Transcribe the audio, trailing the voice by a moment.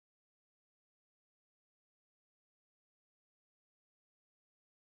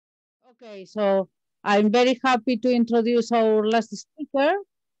Okay, so I'm very happy to introduce our last speaker,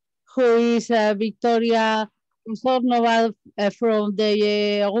 who is Viktoriya Ozornova from the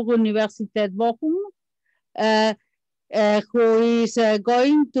Universität Bochum, uh, who is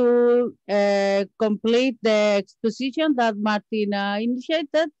going to complete the exposition that Martina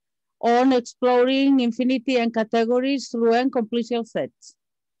initiated on exploring infinity and categories through n-complicial sets.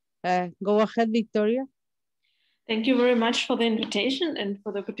 Go ahead, Viktoriya. Thank you very much for the invitation and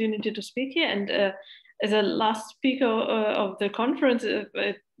for the opportunity to speak here. And as a last speaker of the conference,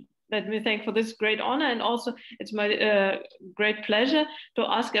 let me thank for this great honor. And also it's my great pleasure to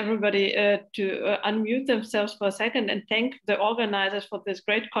ask everybody to unmute themselves for a second and thank the organizers for this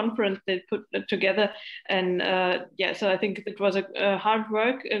great conference they put together. And yeah, so I think it was a hard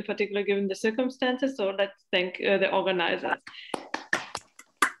work, in particular given the circumstances. So let's thank the organizers.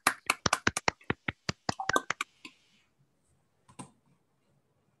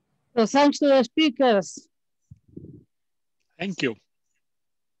 So thanks to the speakers. Thank you.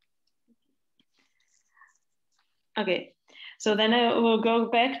 Okay, so then I will go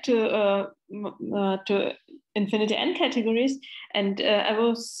back to infinity n categories, and I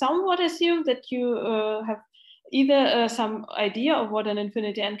will somewhat assume that you have either some idea of what an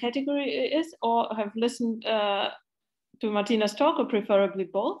infinity n category is, or have listened to Martina's talk, or preferably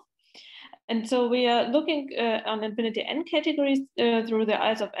both. And so we are looking on infinity n categories through the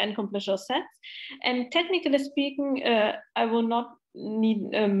eyes of n-complicial sets. And technically speaking, I will not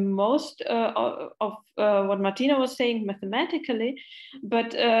need most of what Martina was saying mathematically,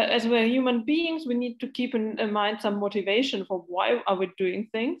 but as we're human beings, we need to keep in mind some motivation for why are we doing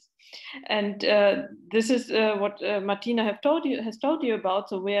things. And this is what Martina has told you about.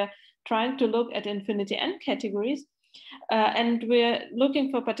 So we're trying to look at infinity n categories. And we're looking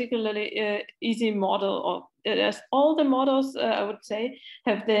for particularly easy model, or all the models, I would say,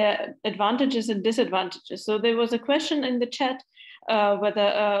 have their advantages and disadvantages. So there was a question in the chat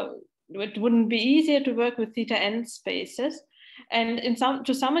whether it wouldn't be easier to work with theta n spaces. And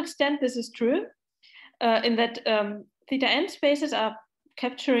to some extent, this is true, in that theta n spaces are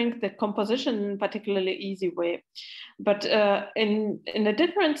capturing the composition in a particularly easy way. But in a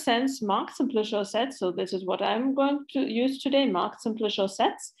different sense, marked-simplicial sets, so this is what I'm going to use today, marked-simplicial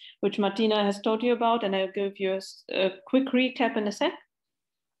sets, which Martina has told you about, and I'll give you a quick recap in a sec.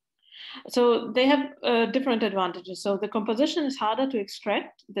 So they have different advantages. So the composition is harder to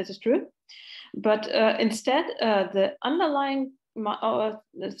extract, this is true. But instead, the underlying,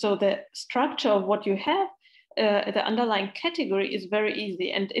 so the structure of what you have, the underlying category is very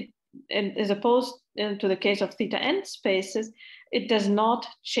easy, and as opposed to the case of theta n spaces, it does not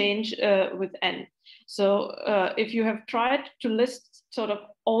change with n. So if you have tried to list sort of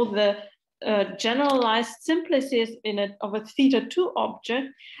all the generalized simplices of a theta 2 object,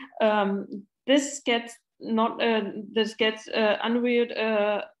 this gets unreal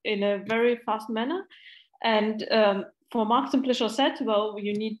in a very fast manner. And for marked-simplicial sets, well,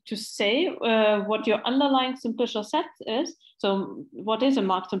 you need to say what your underlying simplicial set is. So what is a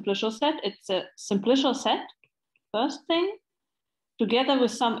marked-simplicial set? It's a simplicial set, first thing, together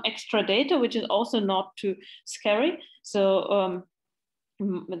with some extra data, which is also not too scary. So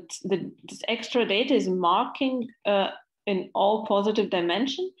this extra data is marking in all positive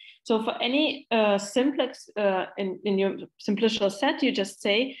dimensions. So for any simplex in your simplicial set, you just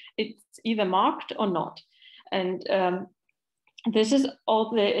say it's either marked or not. And this is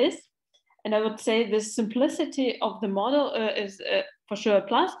all there is. And I would say the simplicity of the model is for sure a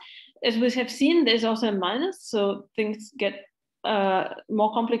plus. As we have seen, there's also a minus. So things get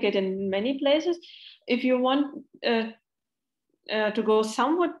more complicated in many places. If you want to go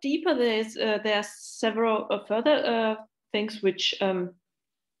somewhat deeper, there are several further things which are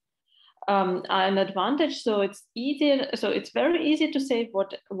an advantage. So it's easier. So it's very easy to say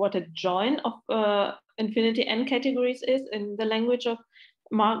what a join of infinity n categories is in the language of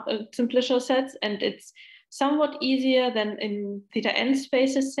simplicial sets, and it's somewhat easier than in theta n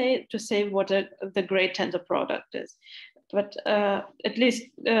spaces to say what the great tensor product is. But at least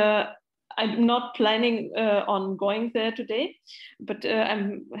I'm not planning on going there today, but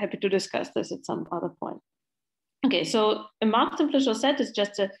I'm happy to discuss this at some other point. Okay, so a marked simplicial set is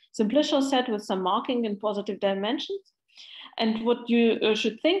just a simplicial set with some marking in positive dimensions. And what you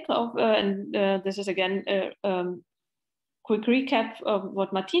should think of, and this is again a quick recap of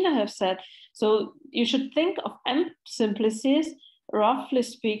what Martina has said. So you should think of M simplices, roughly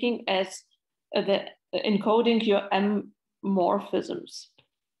speaking, as encoding your M morphisms.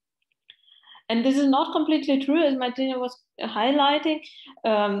 And this is not completely true, as Martina was highlighting.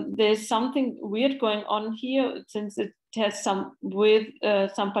 There's something weird going on here, since it has some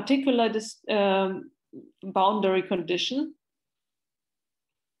particular boundary condition.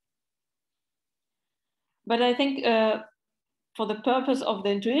 But I think for the purpose of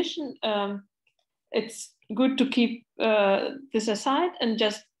the intuition, it's good to keep this aside and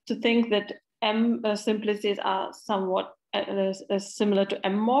just to think that M simplices are somewhat similar to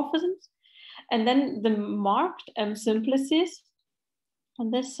M morphisms. And then the marked M simplices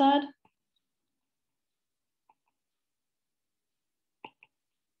on this side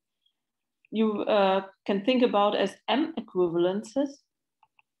you can think about as M equivalences.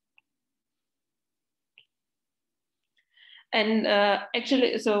 And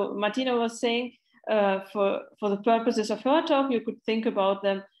actually, so Martina was saying, for the purposes of her talk, you could think about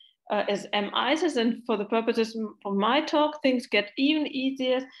them as M ices, and for the purposes of my talk, things get even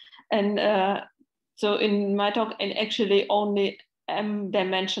easier. And so in my talk, and actually only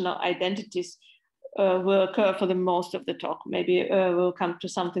M-dimensional identities will occur for the most of the talk. Maybe we'll come to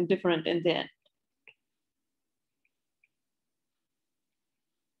something different in the end.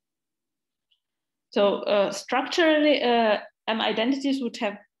 So structurally, M identities would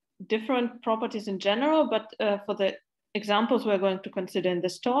have different properties in general, but for the examples we're going to consider in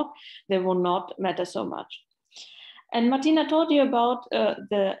this talk, they will not matter so much. And Martina told you about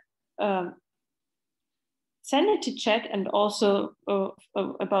the sanity check, and also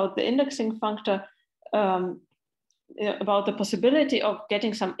about the indexing functor, about the possibility of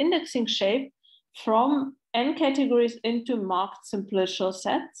getting some indexing shape from n categories into marked simplicial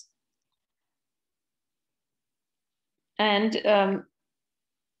sets. And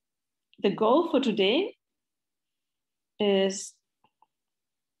the goal for today is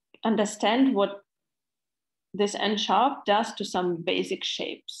understand what this n sharp does to some basic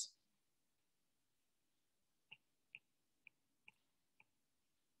shapes.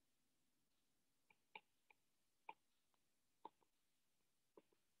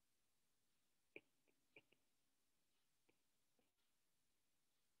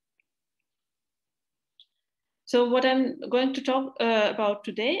 So what I'm going to talk about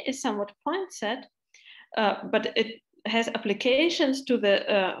today is somewhat point set, but it has applications to the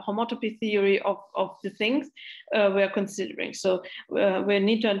homotopy theory of the things we're considering. So we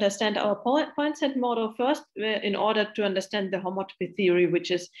need to understand our point set model first in order to understand the homotopy theory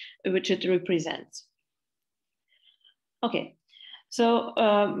which it represents. Okay, so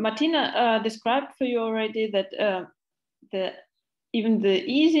Martina described for you already that even the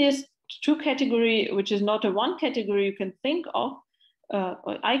easiest two category, which is not a one category you can think of,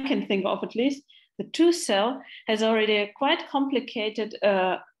 or I can think of at least, the two cell has already a quite complicated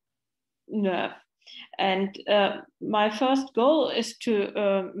nerve. And my first goal is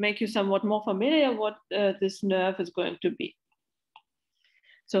to make you somewhat more familiar what this nerve is going to be.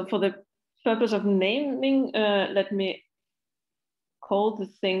 So for the purpose of naming, let me call the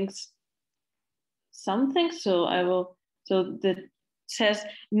things something. So I will, so the says,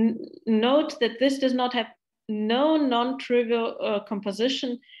 note that this does not have no non-trivial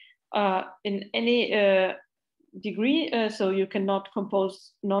composition in any degree. So you cannot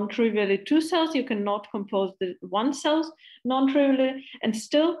compose non-trivially two cells, you cannot compose the one cells non-trivially, and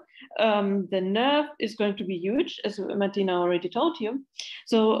still the nerve is going to be huge, as Martina already told you.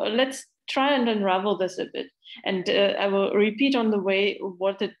 So let's try and unravel this a bit. And I will repeat on the way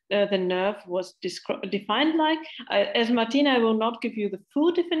what the nerve was defined like. As Martina, I will not give you the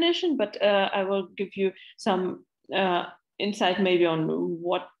full definition, but I will give you some insight maybe on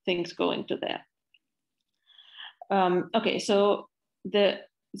what things go into there. Okay, so the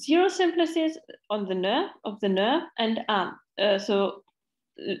zero simplices on the nerve, and so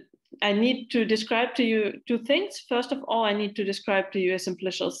I need to describe to you two things. First of all, I need to describe to you a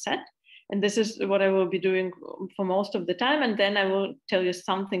simplicial set. And this is what I will be doing for most of the time. And then I will tell you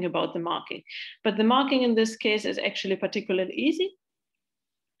something about the marking. But the marking in this case is actually particularly easy.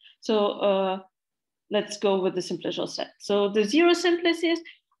 So let's go with the simplicial set. So the zero simplices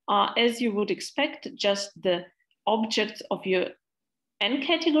are, as you would expect, just the objects of your n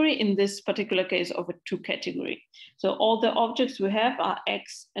category, in this particular case of a two category. So all the objects we have are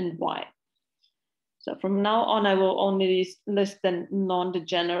x and y. So from now on, I will only list the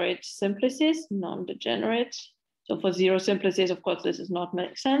non-degenerate simplices, non-degenerate. So for zero simplices, of course, this does not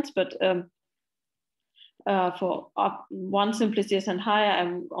make sense, but for one simplices and higher,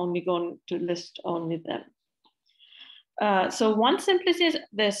 I'm only going to list only them. So one simplices,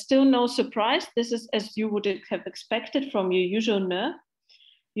 there's still no surprise. This is as you would have expected from your usual nerve.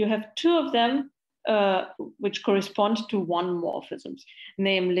 You have two of them which correspond to one morphisms,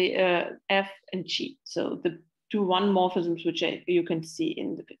 namely F and G. So the two one morphisms which you can see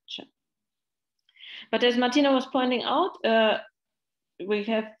in the picture. But as Martina was pointing out, we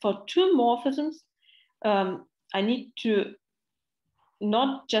have for two morphisms, I need to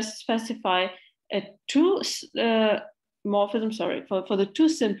not just specify two morphisms, sorry, for the two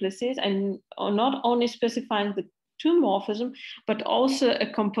simplices, and not only specifying the two morphism, but also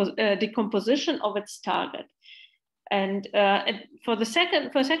a decomposition of its target. And for a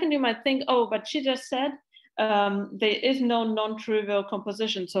second, you might think, oh, but she just said there is no non-trivial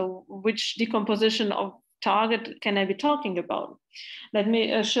composition. So which decomposition of target can I be talking about? Let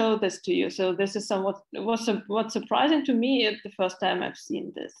me show this to you. So this is what's surprising to me the first time I've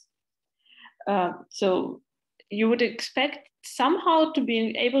seen this. So you would expect somehow to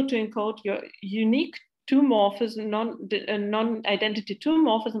be able to encode your unique two morphism, non-identity two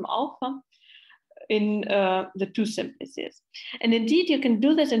morphism alpha in the two simplices. And indeed, you can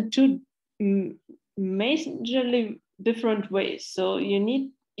do this in two majorly different ways. So you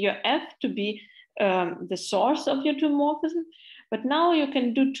need your F to be the source of your two morphism, but now you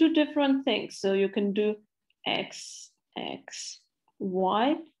can do two different things. So you can do X, X,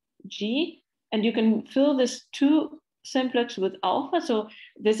 Y, G, and you can fill this two simplex with alpha. So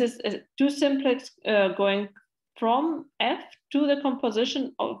this is a two simplex going from F to the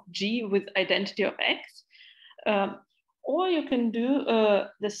composition of G with identity of X. Or you can do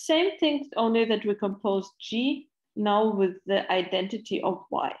the same thing, only that we compose G now with the identity of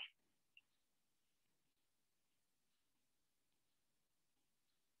Y.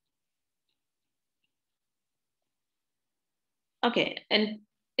 Okay, and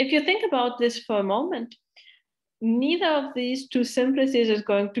if you think about this for a moment, neither of these two simplices is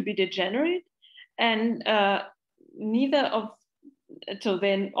going to be degenerate, and so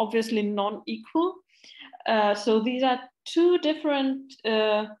then obviously non-equal. So these are two different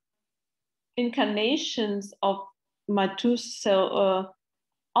incarnations of my two-cell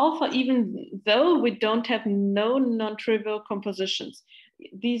alpha, even though we don't have no non-trivial compositions.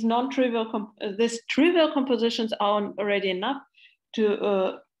 These trivial compositions are already enough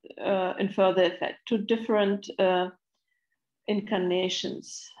to infer the effect. Two different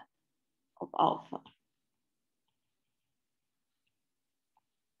incarnations of alpha.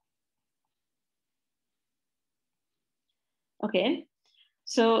 Okay,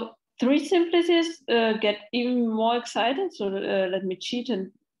 so three simplices get even more excited. So let me cheat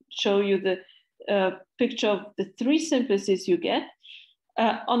and show you the picture of the three simplices you get.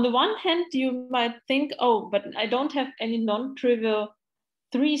 On the one hand, you might think, oh, but I don't have any non-trivial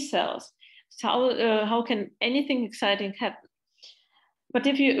three cells. So how can anything exciting happen? But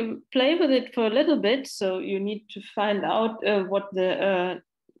if you play with it for a little bit, so you need to find out what the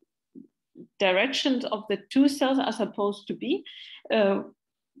directions of the two cells are supposed to be.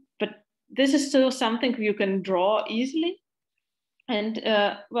 But this is still something you can draw easily. And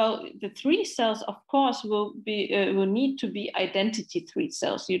well, the three cells, of course, will need to be identity three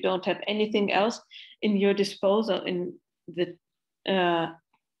cells. You don't have anything else in your disposal in the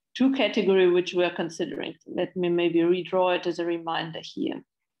two category which we are considering. Let me maybe redraw it as a reminder here.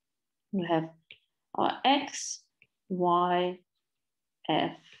 We have our X, Y,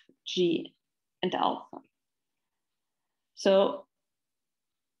 F, G, and alpha. So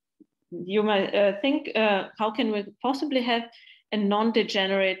you might think, how can we possibly have a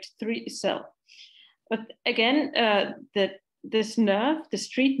non-degenerate three cell? But again, this nerve, the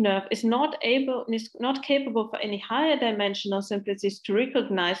street nerve, is not capable for any higher dimensional simplices to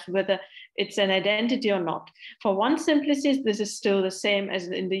recognize whether it's an identity or not. For one simplices, this is still the same as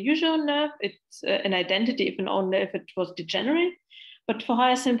in the usual nerve. It's an identity, even only if it was degenerate. But for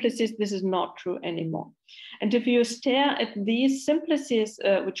higher simplices, this is not true anymore. And if you stare at these simplices,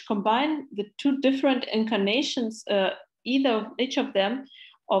 which combine the two different incarnations, each of them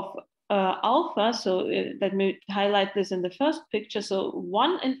of alpha, so let me highlight this in the first picture. So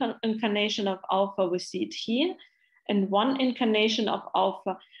one incarnation of alpha, we see it here, and one incarnation of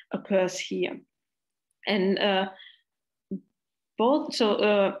alpha occurs here. And both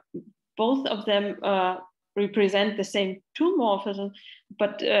of them represent the same two morphisms,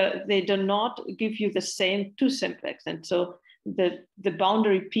 but they do not give you the same two simplex. And so the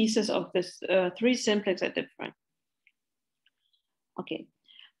boundary pieces of this three simplex are different. Okay,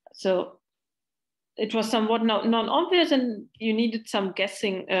 so it was somewhat non-obvious, and you needed some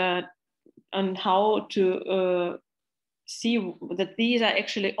guessing on how to see that these are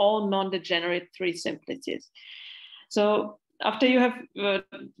actually all non-degenerate three simplices. So after you have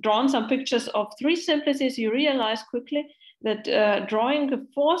drawn some pictures of three simplices, you realize quickly that drawing a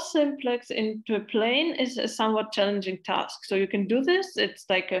force simplex into a plane is a somewhat challenging task. So you can do this. It's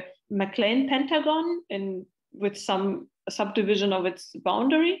like a McLean pentagon with some subdivision of its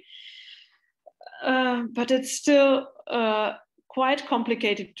boundary. But it's still quite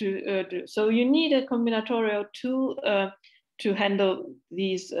complicated to do. So you need a combinatorial tool to handle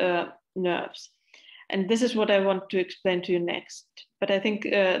these nerves. And this is what I want to explain to you next. But I think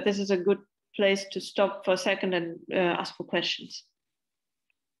this is a good place to stop for a second and ask for questions.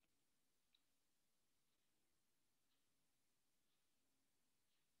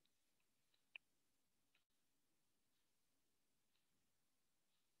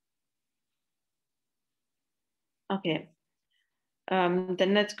 Okay,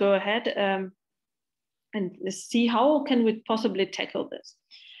 then let's go ahead and see how can we possibly tackle this.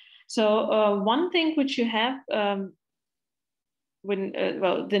 So one thing which you have when,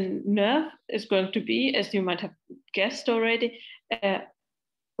 well, the nerve is going to be, as you might have guessed already,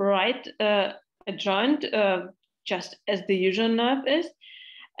 right adjoint, just as the usual nerve is.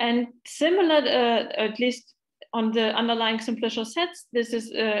 And similar, at least on the underlying simplicial sets, this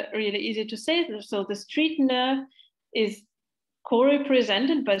is really easy to say. So the street nerve is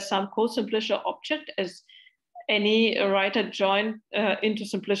co-represented by some co-simplicial object, as any right adjoint into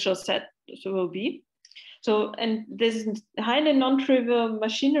simplicial set will be. So, and this highly non-trivial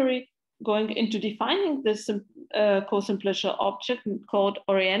machinery going into defining this co-simplicial object called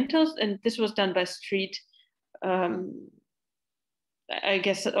orientals, and this was done by Street, I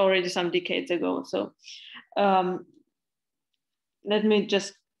guess already some decades ago. So let me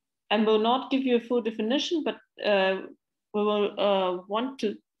just, I will not give you a full definition, but we will want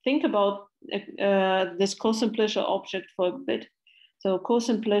to think about this co-simplicial object for a bit. So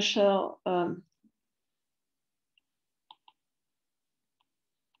co-simplicial,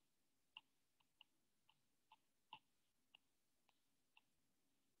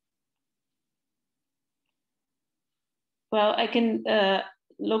 well, I can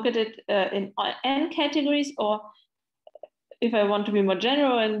look at it in n categories, or if I want to be more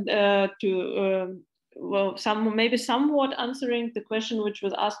general and well, maybe somewhat answering the question which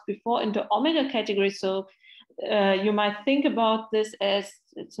was asked before, into omega categories. So you might think about this as,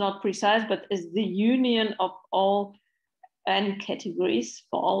 it's not precise, but as the union of all n categories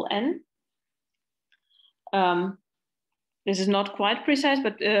for all n. This is not quite precise,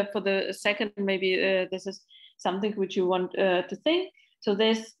 but for the second, maybe this is something which you want to think. So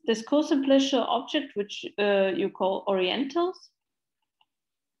there's this co-simplicial object, which you call orientals.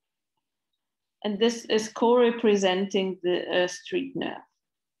 And this is co-representing the street nerve.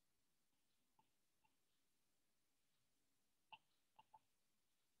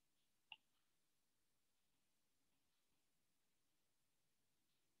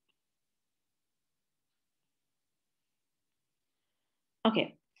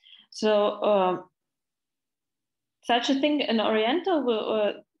 Okay, so such a thing, an oriental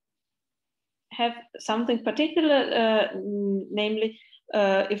will have something particular, namely,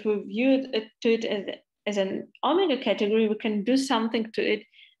 if we view it as an omega category, we can do something to it,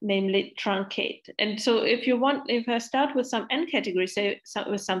 namely truncate. And so if you want, if I start with some n category, say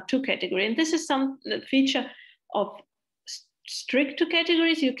with some 2 category, and this is some feature of strict 2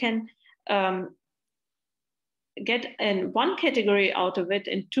 categories, you can get one category out of it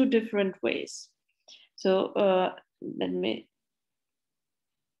in 2 different ways. So let me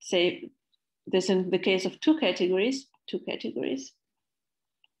say this in the case of 2 categories,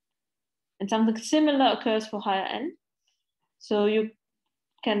 and something similar occurs for higher n. So you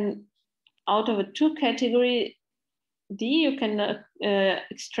can, out of a 2 category D, you can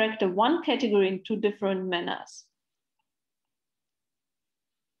extract a 1 category in 2 different manners.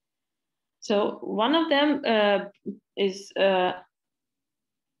 So one of them is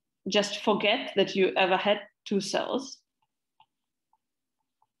just forget that you ever had 2 cells,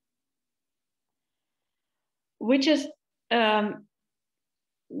 which is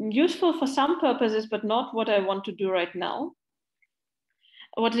useful for some purposes, but not what I want to do right now.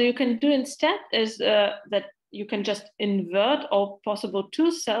 What you can do instead is that you can just invert all possible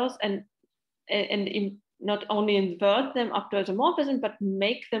 2 cells and not only invert them up to isomorphism, but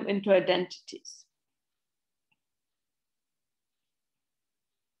make them into identities.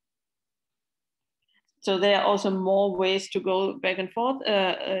 So there are also more ways to go back and forth.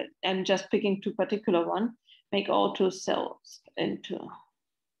 I'm just picking 2 particular ones. Make all 2 cells into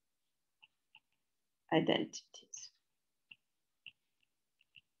identities,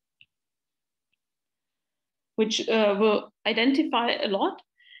 which will identify a lot.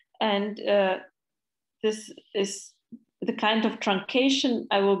 And this is the kind of truncation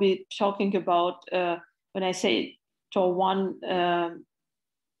I will be talking about when I say to one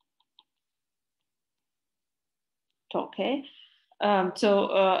to k.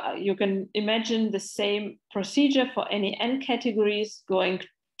 So you can imagine the same procedure for any n categories going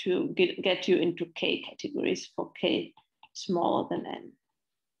to get you into k categories for k smaller than n.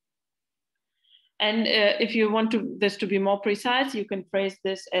 And if you want this to be more precise, you can phrase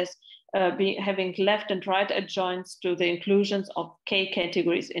this as having left and right adjoints to the inclusions of k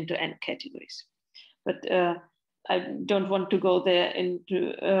categories into n categories. But I don't want to go there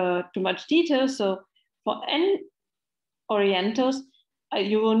into too much detail. So for n orientals,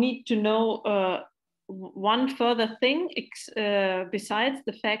 you will need to know one further thing besides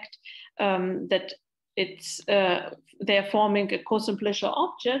the fact that they're forming a co-simplicial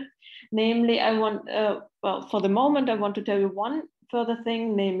object. Namely, I want, well, for the moment, I want to tell you one further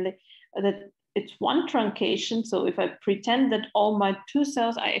thing, namely that it's one truncation. So if I pretend that all my two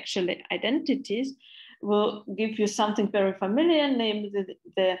cells are actually identities, will give you something very familiar, namely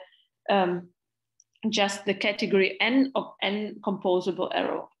just the category n of n composable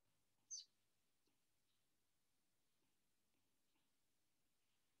arrow.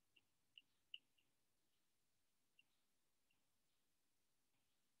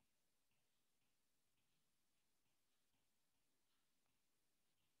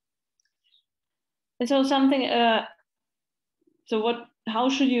 And so something, how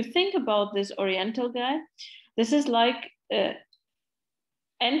should you think about this oriental guy? This is like n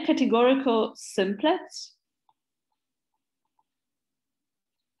categorical simplex.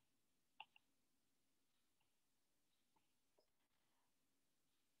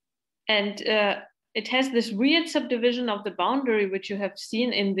 And it has this weird subdivision of the boundary, which you have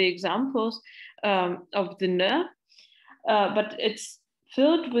seen in the examples of the nerve, but it's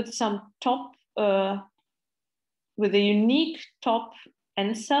filled with some top, with a unique top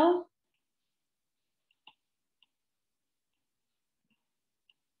n cell.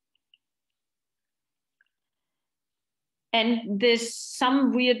 And there's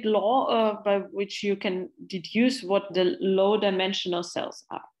some weird law by which you can deduce what the low dimensional cells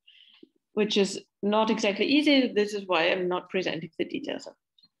are, which is not exactly easy. This is why I'm not presenting the details of it.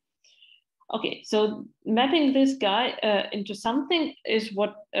 Okay, so mapping this guy into something is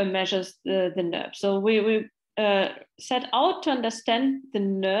what measures the nerve. So we set out to understand the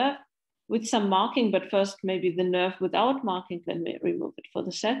nerve with some marking, but first maybe the nerve without marking. Let me remove it for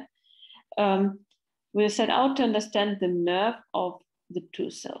the set. We'll set out to understand the nerve of the two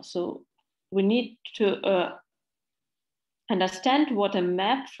cells. So we need to understand what a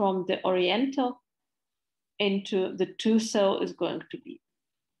map from the oriental into the two cell is going to be.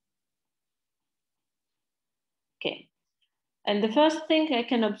 Okay, and the first thing I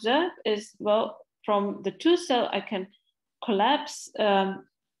can observe is, well, from the two cell, I can collapse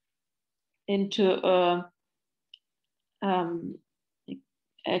into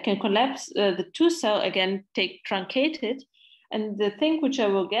I can collapse the two cell again, take truncated, and the thing which I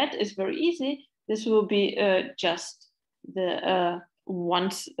will get is very easy. This will be just the one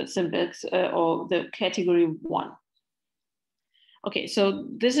simplex or the category one. Okay, so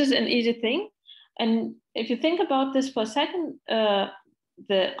this is an easy thing. And if you think about this for a second,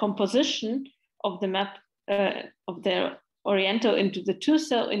 the composition of the map of the oriental into the two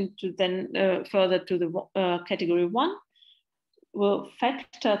cell into then further to the category one will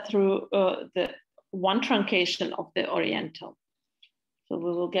factor through the one truncation of the oriental. So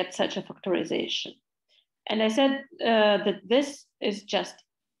we will get such a factorization. And I said that this is just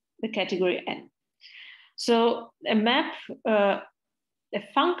the category n. So a map, a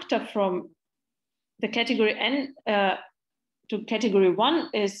functor from the category n to category one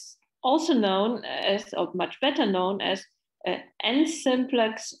is also known as, or much better known as, n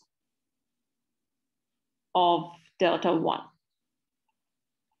simplex of delta one.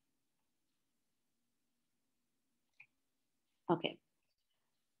 Okay.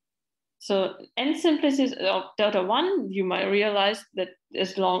 So n simplices of delta one, you might realize that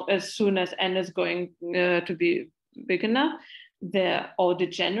as soon as n is going to be big enough, they're all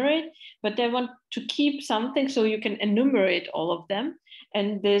degenerate, but they want to keep something so you can enumerate all of them.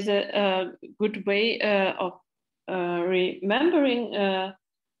 And there's a good way of remembering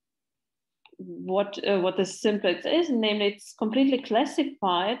what the simplex is, namely it's completely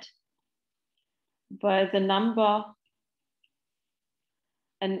classified by the number,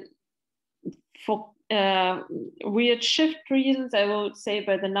 and for weird shift reasons, I will say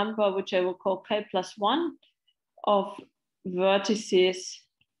by the number which I will call k+1 of vertices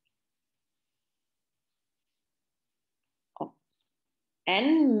of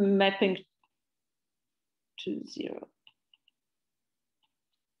n mapping to 0.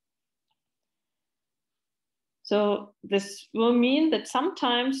 So this will mean that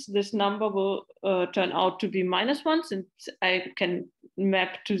sometimes this number will turn out to be -1, since I can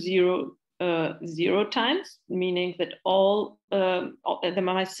map to 0 0 times, meaning that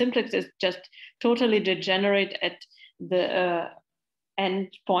my simplex is just totally degenerate at the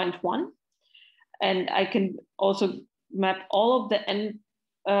end point 1. And I can also map all of the n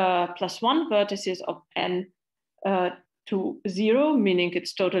 +1 vertices of n to 0, meaning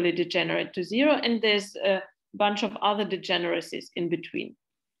it's totally degenerate to 0. And there's a bunch of other degeneracies in between.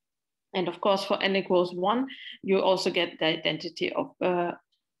 And of course, for n equals 1, you also get the identity of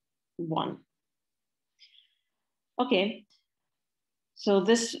 1. Okay, so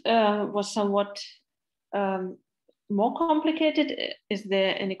this was somewhat more complicated. Is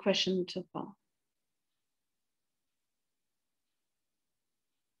there any question so far?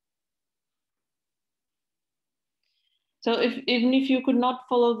 So even if you could not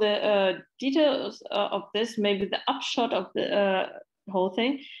follow the details of this, maybe the upshot of the whole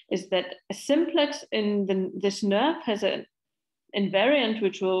thing is that a simplex in this nerve has an invariant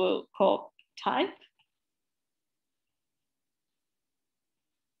which we'll call type.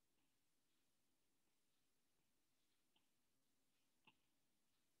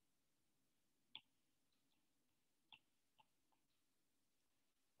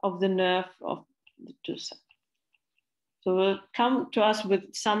 Of the nerve of the two cells. So will come to us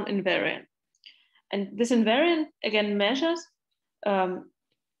with some invariant. And this invariant again measures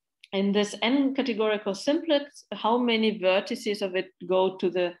in this n categorical simplex, how many vertices of it go to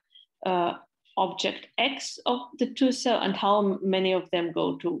the object X of the two cell and how many of them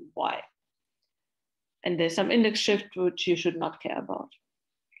go to Y. And there's some index shift which you should not care about.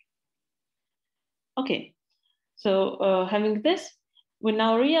 Okay, so having this, we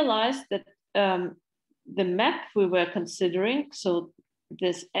now realize that the map we were considering, so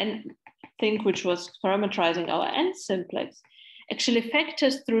this n thing which was parameterizing our n simplex, actually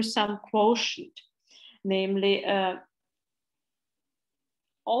factors through some quotient, namely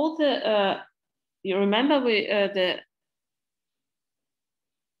all the, you remember the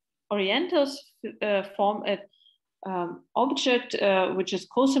orientals form an object which is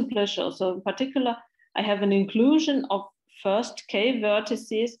co-simplicial. So in particular, I have an inclusion of first k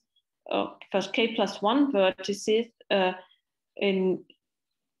vertices, first k + 1 vertices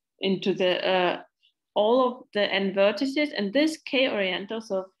into the all of the n vertices, and this k oriental,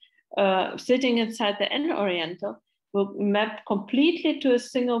 so sitting inside the n oriental, will map completely to a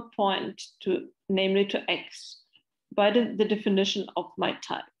single point, namely to X, by the definition of my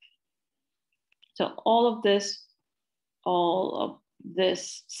type. So all of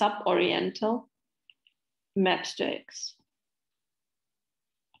this sub-oriental maps to X.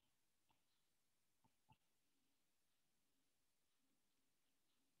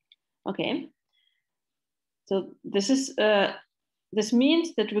 Okay, so this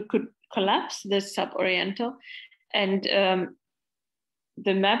means that we could collapse this sub-oriental, and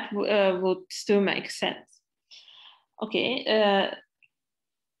the map would still make sense. Okay,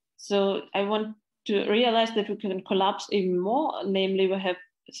 so I want to realize that we can collapse even more, namely we have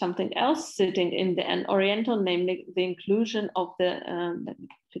something else sitting in the n oriental, namely the inclusion of the, let me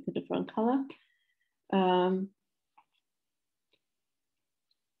pick a different color.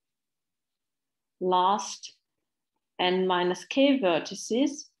 Last n minus k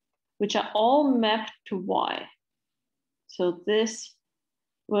vertices, which are all mapped to Y. So this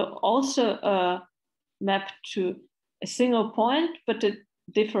will also map to a single point, but a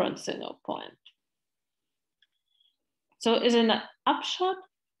different single point. So as an upshot,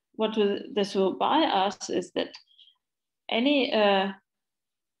 what this will buy us is that any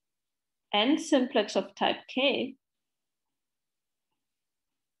n simplex of type K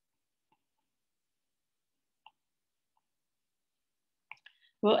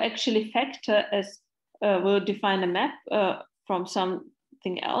will actually factor as, will define a map from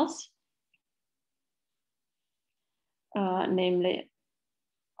something else, namely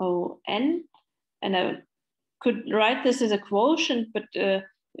ON. And I could write this as a quotient, but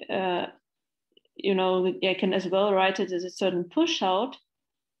you know, I can as well write it as a certain push out.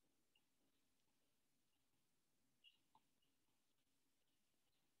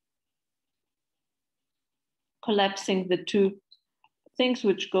 Collapsing the two things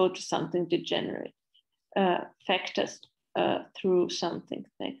which go to something degenerate, factors through something,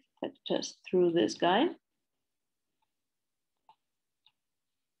 factors through this guy.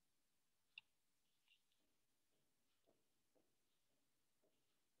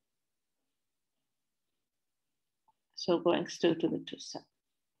 So going still to the two cell.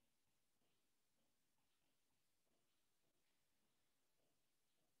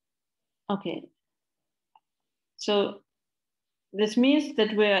 Okay. So this means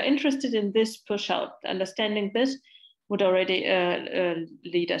that we are interested in this push out. Understanding this would already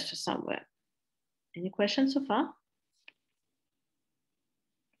lead us to somewhere. Any questions so far?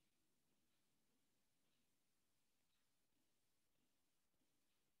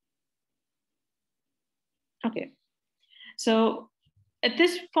 Okay. So at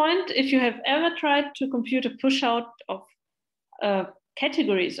this point, if you have ever tried to compute a push out of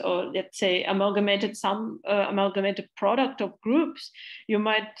categories, or let's say amalgamated product of groups, you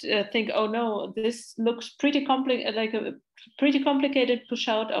might think, oh no, this looks pretty like a pretty complicated push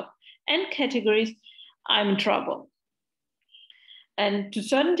out of n categories. I'm in trouble. And to a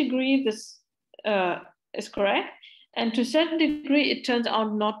certain degree, this is correct. And to a certain degree, it turns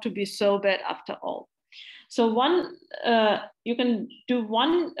out not to be so bad after all. So you can do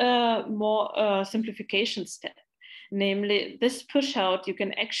one more simplification step. Namely, this push out, you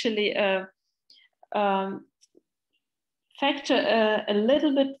can actually factor a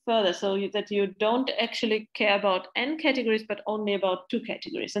little bit further so that you don't actually care about n categories, but only about 2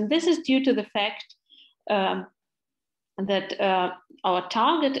 categories. And this is due to the fact that our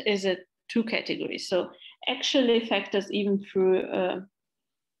target is a 2 categories. So actually factors even through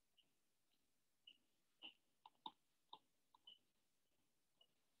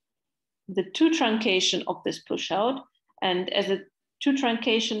the 2 truncation of this push out. And as a 2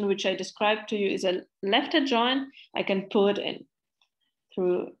 truncation, which I described to you, is a left adjoint, I can pull it in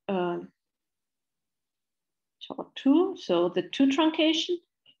through short 2. So the 2 truncation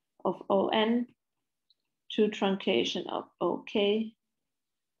of ON, 2 truncation of OK.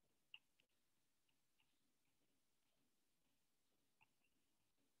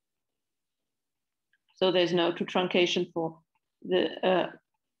 So there's no 2 truncation for the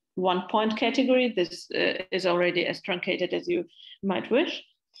 1 point category. This is already as truncated as you might wish.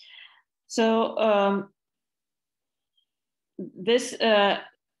 So this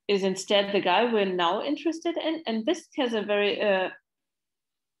is instead the guy we're now interested in. And this has a very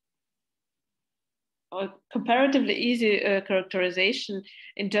comparatively easy characterization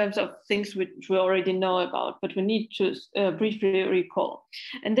in terms of things which we already know about, but we need to briefly recall.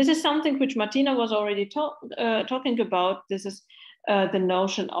 And this is something which Martina was already talking about. This is the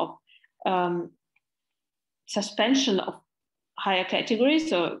notion of suspension of higher categories,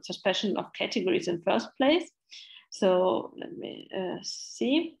 so suspension of categories in first place. So let me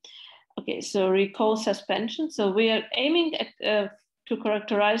see. Okay, so recall suspension. So we are aiming at to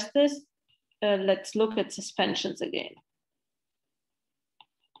characterize this. Let's look at suspensions again.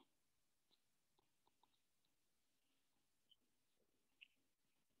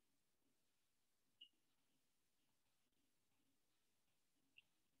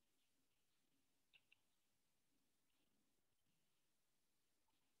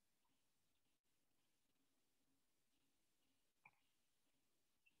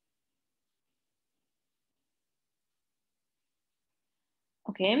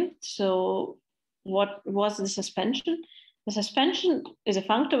 Okay, so what was the suspension? The suspension is a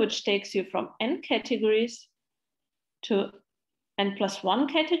functor which takes you from n categories to n+1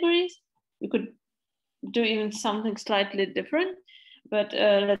 categories. You could do even something slightly different, but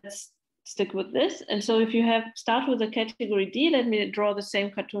let's stick with this. And so if you start with a category D, let me draw the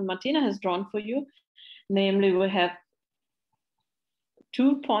same cartoon Martina has drawn for you. Namely, we have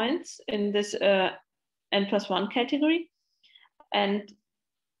 2 points in this n+1 category, and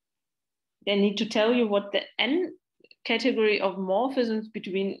they need to tell you what the n category of morphisms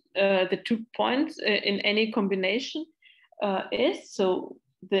between the 2 points in any combination is. So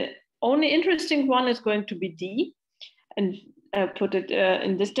the only interesting one is going to be D, and put it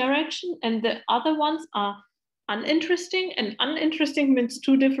in this direction. And the other ones are uninteresting, and uninteresting means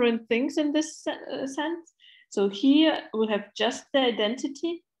 2 different things in this sense. So here we have just the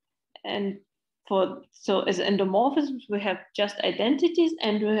identity, and so as endomorphisms, we have just identities,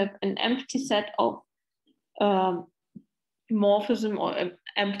 and we have an empty set of morphism, or an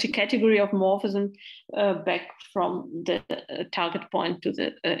empty category of morphism back from the target point to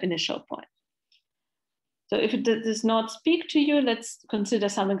the initial point. So if it does not speak to you, let's consider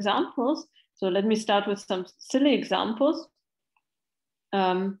some examples. So let me start with some silly examples.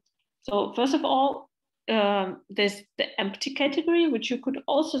 So first of all, there's the empty category, which you could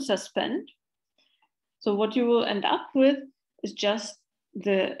also suspend. So what you will end up with is just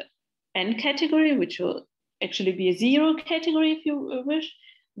the n category, which will actually be a 0 category if you wish,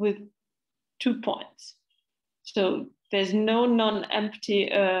 with 2 points. So there's no non-empty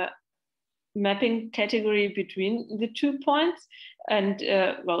mapping category between the 2 points, and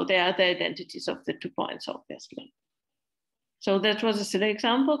well, they are the identities of the 2 points, obviously. So that was a silly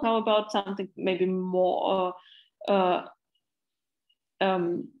example. How about something maybe more with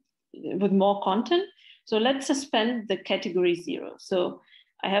more content. So let's suspend the category 0. So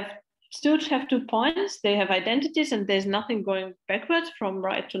I still have 2 points. They have identities and there's nothing going backwards from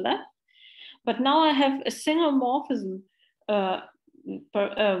right to left. But now I have a single morphism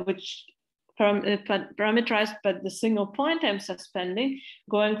which parameterized by the single point I'm suspending,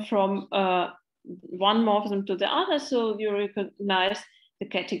 going from one morphism to the other. So you recognize the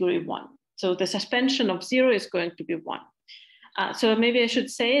category 1. So the suspension of 0 is going to be 1. So maybe I should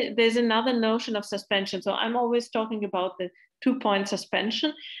say there's another notion of suspension. So I'm always talking about the 2-point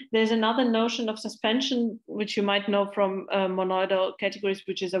suspension. There's another notion of suspension, which you might know from monoidal categories,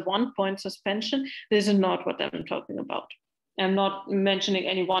 which is a 1-point suspension. This is not what I'm talking about. I'm not mentioning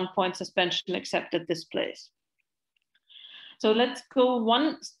any 1-point suspension except at this place. So let's go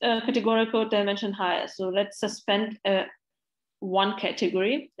one categorical dimension higher. So let's suspend one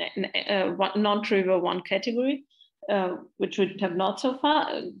category, non-trivial one category, which we have not so far,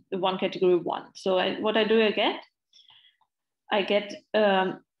 one category 1. So what I do, I get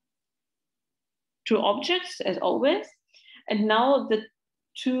 2 objects as always. And now the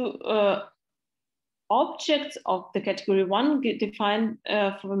 2 objects of the category 1 define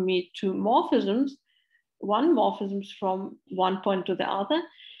for me 2 morphisms, 1 morphisms from one point to the other.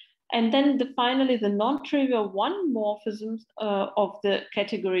 And then finally, the non-trivial 1 morphisms of the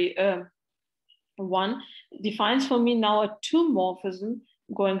category 1 defines for me now a 2 morphism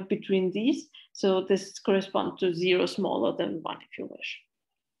going between these. So this corresponds to 0 smaller than 1, if you wish.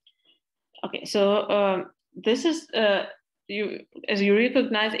 Okay, so this is, as you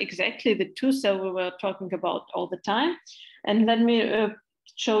recognize, exactly the 2 cells we were talking about all the time. And let me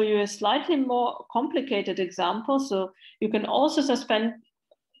show you a slightly more complicated example. So you can also suspend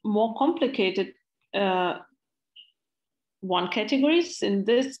more complicated 1 categories. In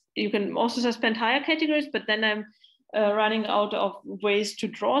this, you can also suspend higher categories, but then I'm running out of ways to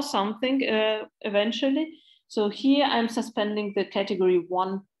draw something eventually. So here I'm suspending the category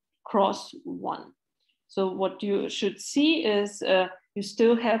 1 cross 1. So what you should see is you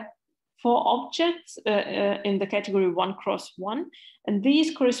still have 4 objects in the category 1 cross 1, and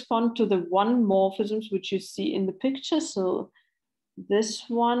these correspond to the 1 morphisms which you see in the picture. So this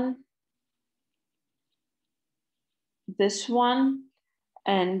one, this one,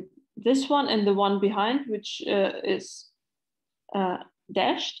 and this one, and the one behind, which is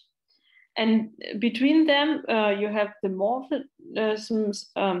dashed. And between them, you have the morphisms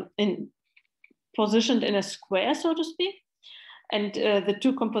positioned in a square, so to speak. And the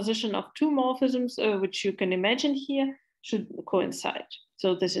 2 composition of 2 morphisms, which you can imagine here, should coincide.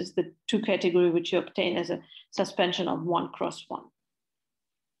 So this is the 2 category which you obtain as a suspension of 1 cross 1.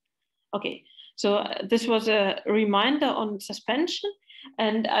 Okay, so this was a reminder on suspension.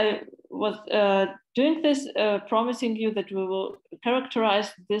 And I was doing this, promising you that we will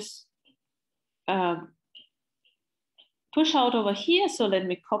characterize this push out over here. So let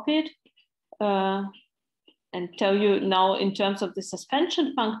me copy it and tell you now in terms of the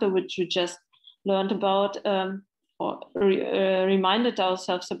suspension functor, which we just learned about or reminded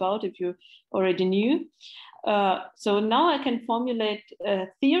ourselves about if you already knew. So now I can formulate a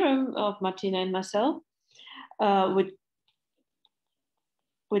theorem of Martina and myself,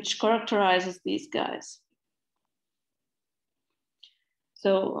 which characterizes these guys.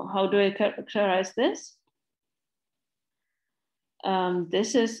 So how do I characterize this?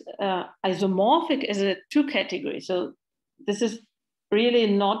 This is isomorphic as a 2 category. So this is really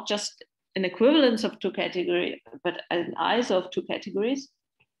not just an equivalence of 2 categories, but an iso of 2 categories.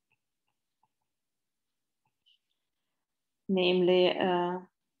 Namely,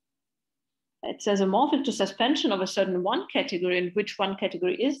 it's isomorphic to suspension of a certain 1 category. And which 1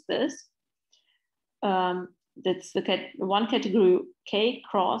 category is this? That's the 1 category K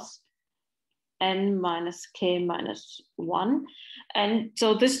cross n minus K minus 1. And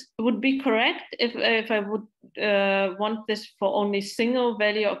so this would be correct if I would want this for only single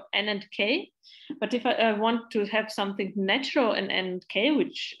value of n and k. But if I want to have something natural in n and k,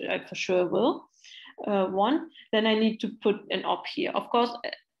 which I for sure will want, then I need to put an op here. Of course,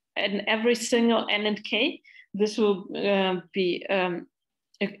 in every single n and k, this will be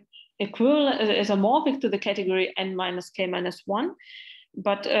equivalent, isomorphic to the category n minus k minus 1.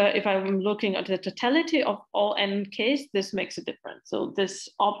 But if I'm looking at the totality of all n k's, this makes a difference. So this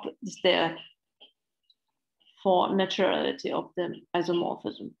op is there for naturality of the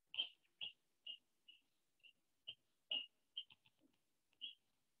isomorphism.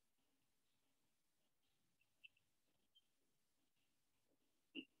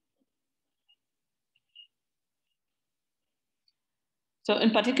 So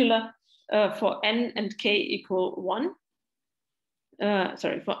in particular, for n and k equal 1,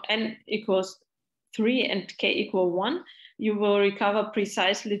 for n equals 3 and k equal 1, you will recover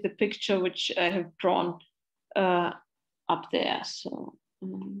precisely the picture which I have drawn up there. So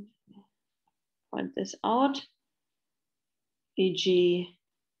point this out, e.g.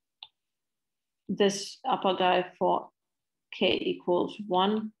 this upper guy for k equals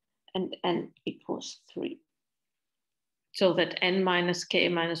 1 and n equals 3. So that n minus k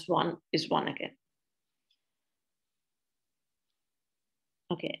minus 1 is 1 again.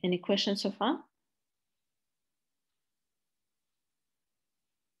 Okay, any questions so far?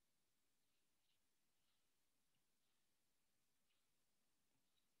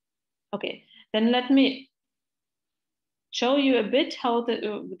 Okay, then let me show you a bit how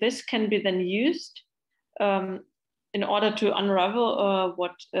this can be then used in order to unravel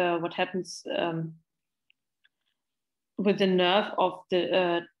what happens with the nerve of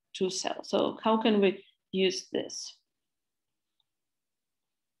the two cells. So how can we use this?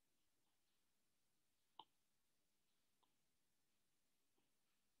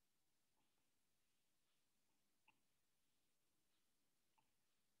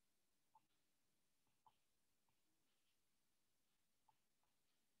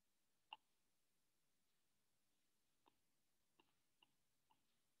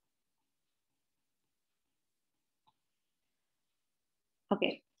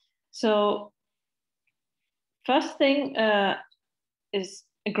 Okay, so first thing is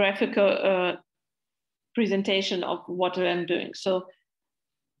a graphical presentation of what I'm doing. So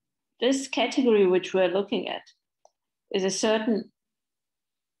this category which we're looking at is a certain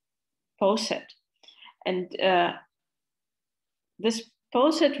pose set. And this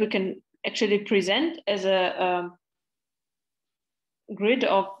pose set we can actually present as a grid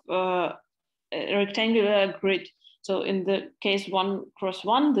of a rectangular grid. So in the case 1 cross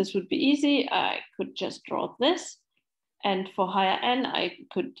 1, this would be easy. I could just draw this. And for higher n, I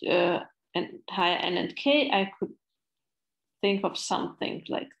could, and higher n and k, I could think of something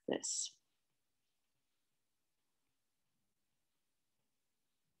like this.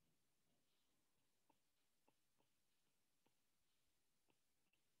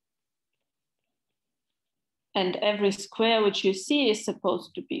 And every square which you see is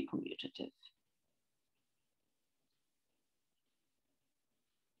supposed to be commutative.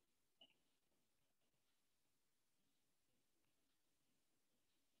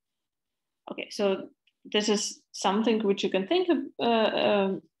 Okay, so this is something which you can think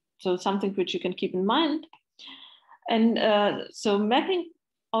of, so something which you can keep in mind. And so mapping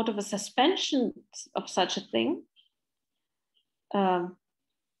out of a suspension of such a thing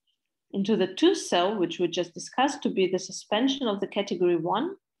into the 2 cell, which we just discussed to be the suspension of the category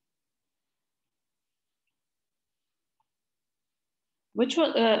 1, which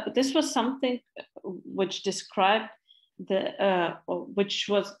was, this was something which described the, which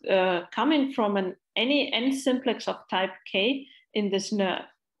was coming from any n-simplex of type k in this nerve.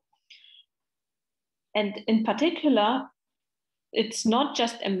 And in particular, it's not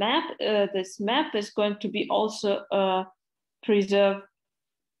just a map. This map is going to be also preserve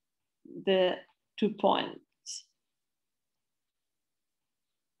the 2 points,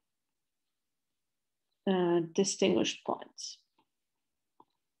 distinguished points.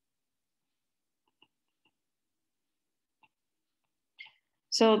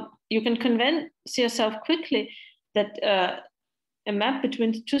 So you can convince yourself quickly that a map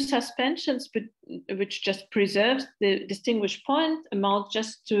between the 2 suspensions, which just preserves the distinguished point, amounts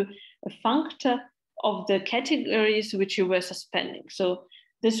just to a functor of the categories which you were suspending. So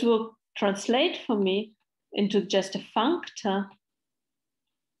this will translate for me into just a functor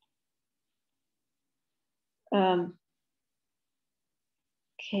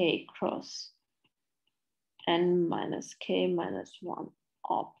k cross n minus k minus 1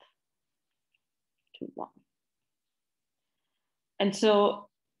 up to 1. And so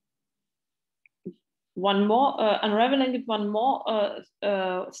one more, unraveling it one more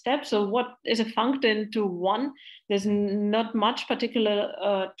step. So what is a functor into 1? There's not much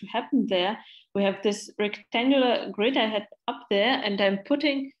particular to happen there. We have this rectangular grid I had up there, and I'm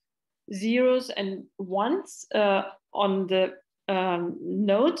putting 0s and 1s on the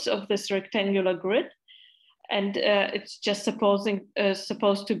nodes of this rectangular grid. And it's just supposed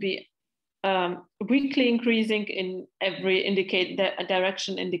to be weakly increasing in every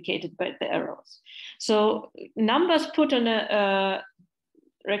direction indicated by the arrows. So numbers put on a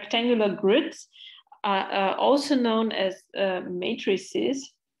rectangular grids are also known as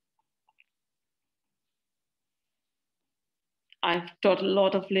matrices. I've taught a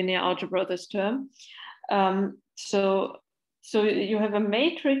lot of linear algebra this term. So you have a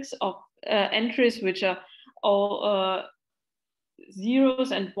matrix of entries which are all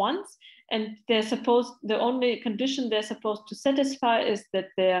zeros and ones, and the only condition they're supposed to satisfy is that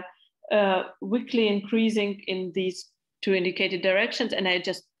they're weakly increasing in these two indicated directions, and I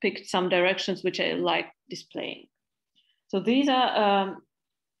just picked some directions which I like displaying. So these are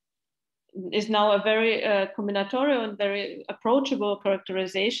is now a very combinatorial and very approachable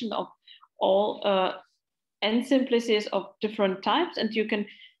characterization of all n simplices of different types, and you can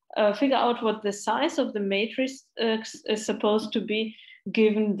figure out what the size of the matrix is supposed to be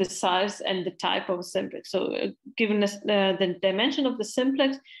given the size and the type of a simplex. So given the dimension of the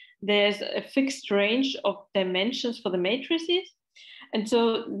simplex, there's a fixed range of dimensions for the matrices. And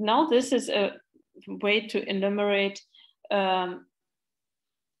so now this is a way to enumerate the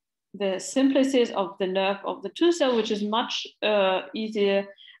simplices of the nerve of the two cell, which is much easier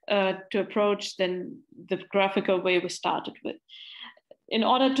to approach than the graphical way we started with. In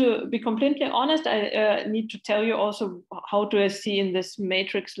order to be completely honest, I need to tell you also how to see in this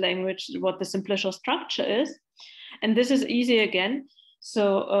matrix language what the simplicial structure is. And this is easy again.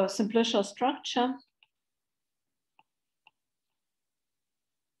 So simplicial structure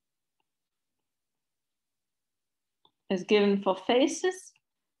is given for faces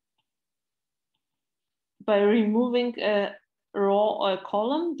by removing a row or a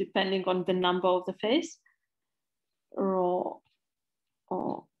column, depending on the number of the face, row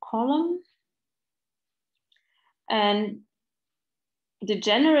or column. And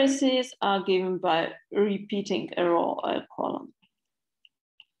degeneracies are given by repeating a row or a column.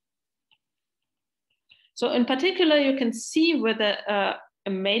 So in particular, you can see whether a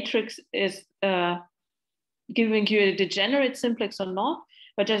matrix is giving you a degenerate simplex or not,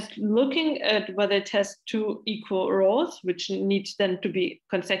 but just looking at whether it has two equal rows, which needs then to be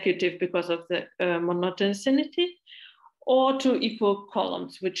consecutive because of the monotonicity, or two equal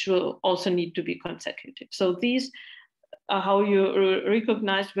columns, which will also need to be consecutive. So these are how you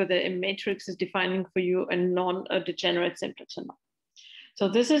recognize whether a matrix is defining for you a non-degenerate simplex or not. So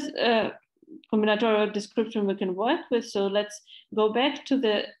this is a combinatorial description we can work with. So let's go back to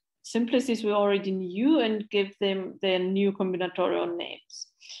the simplices we already knew and give them their new combinatorial names.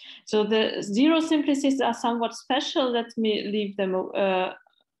 So the zero simplices are somewhat special. Let me leave them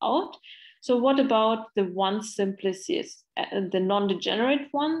out. So what about the one simplices? The non-degenerate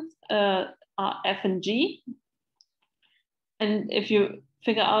ones are F and G. And if you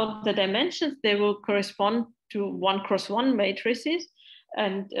figure out the dimensions, they will correspond to 1x1 matrices.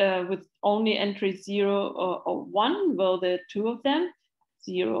 And with only entries 0 or 1, well, there are two of them,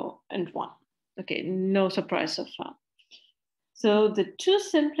 0 and 1. Okay, no surprise so far. So the two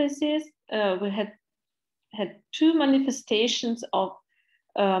simplices, we had two manifestations of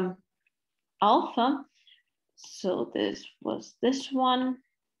alpha. So this was this one.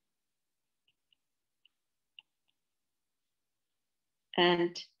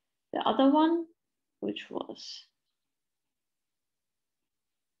 And the other one, which was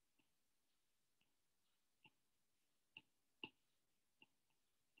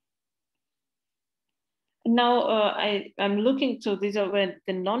now I'm looking, so these are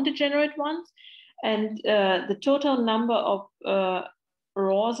the non-degenerate ones, and the total number of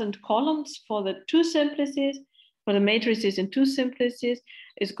rows and columns for the two simplices, for the matrices in two simplices,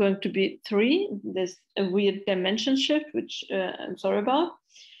 is going to be 3. There's a weird dimension shift, which I'm sorry about.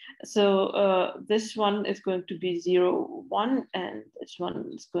 So this one is going to be 0, 1, and this one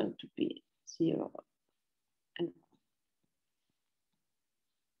is going to be 0 and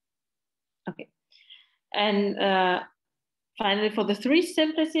 1. Okay. And finally, for the 3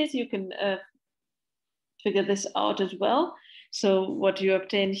 simplices, you can figure this out as well. So what you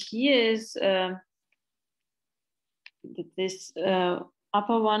obtain here is that this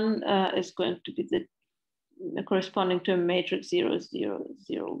upper one is going to be the corresponding to a matrix 0, 0,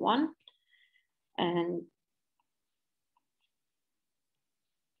 0, 1. And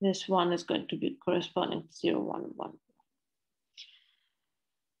this one is going to be corresponding to 0, 1, 1.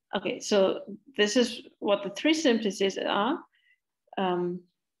 Okay, so this is what the 3 simplices are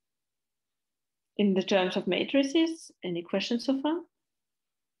in the terms of matrices. Any questions so far?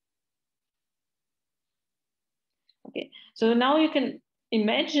 Okay, so now you can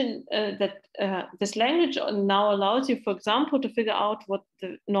imagine that this language now allows you, for example, to figure out what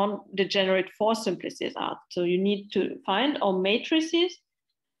the non-degenerate 4 simplices are. So you need to find all matrices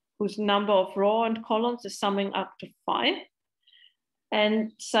whose number of rows and columns is summing up to 5.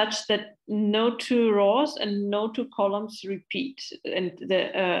 And such that no 2 rows and no 2 columns repeat, and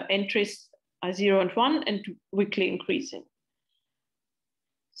the entries are 0 and 1 and weakly increasing.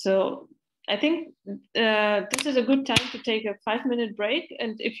 So I think this is a good time to take a 5-minute break.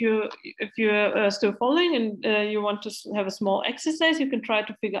 And if you're still following and you want to have a small exercise, you can try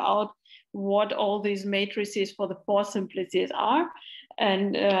to figure out what all these matrices for the 4 simplices are.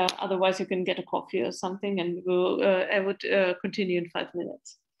 And otherwise, you can get a coffee or something, and I would continue in 5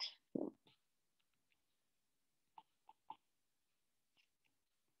 minutes.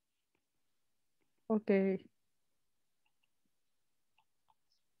 Okay.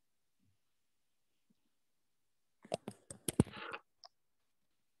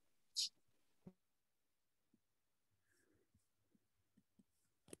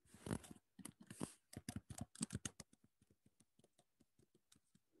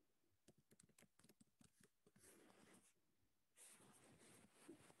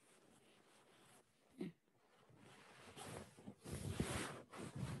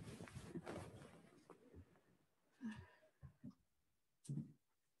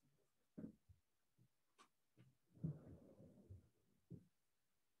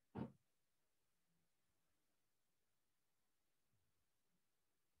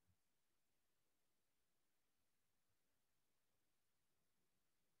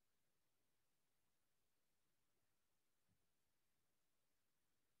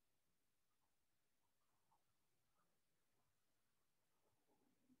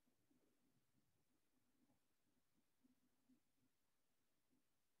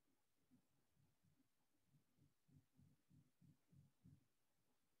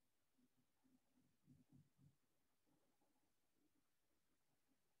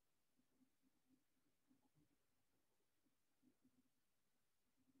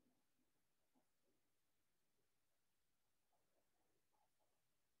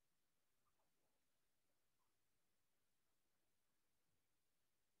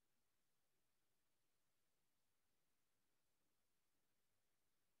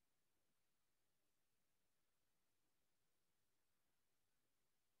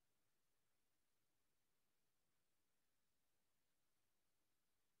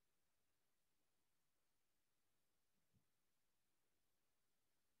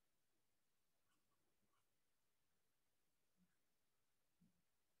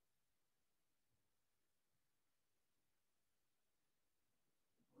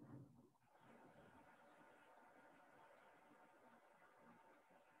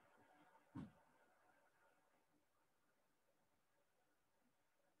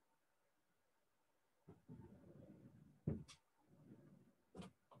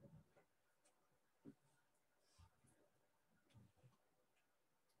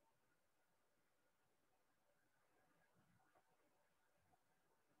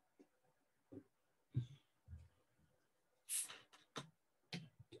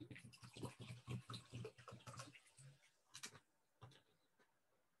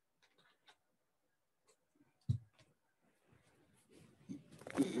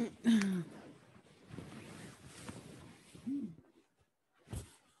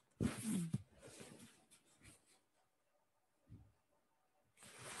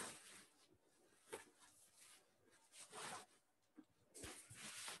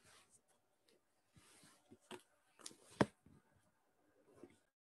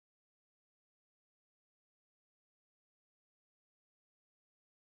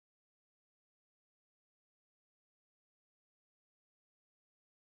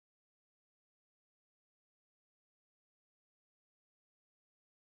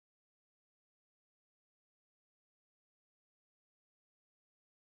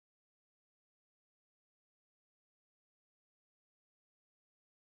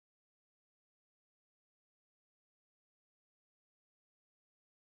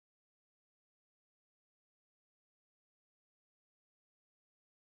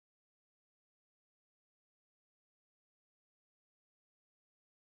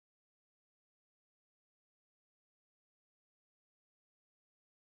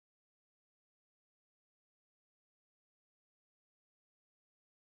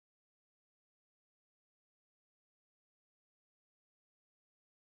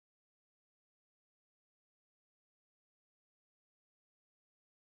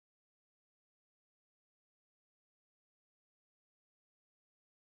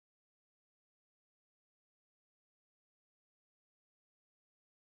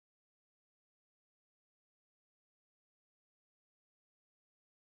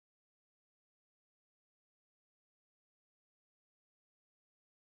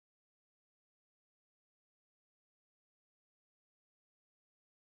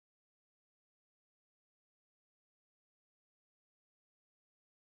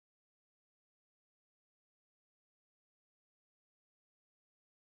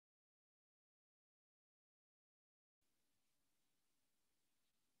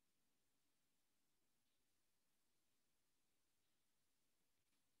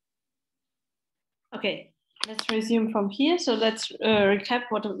 Okay, let's resume from here. So let's recap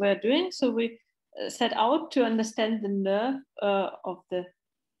what we're doing. So we set out to understand the nerve of the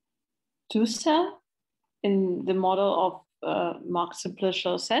two cell in the model of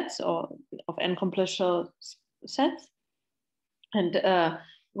n-complicial sets or of n-complicial sets. And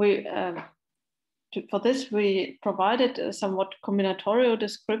for this, we provided a somewhat combinatorial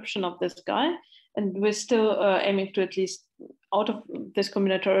description of this guy. And we're still aiming to, at least out of this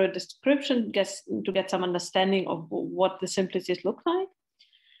combinatorial description, to get some understanding of what the simplices look like.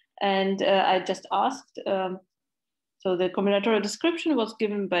 And I just asked, so the combinatorial description was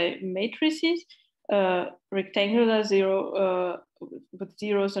given by matrices, rectangular with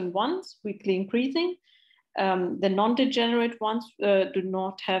zeros and ones, weakly increasing. The non-degenerate ones do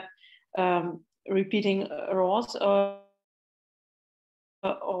not have repeating rows or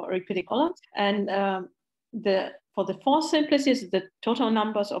repeating columns. And for the four simplices, the total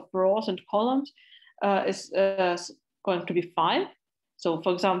numbers of rows and columns is going to be 5. So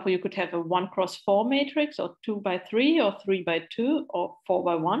for example, you could have a 1 cross 4 matrix, or 2 by 3, or 3 by 2, or 4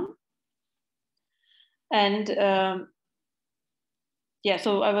 by 1. And yeah,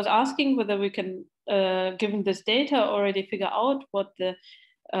 so I was asking whether we can, given this data, already figure out what the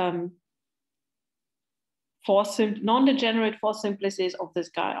non-degenerate four simplices of this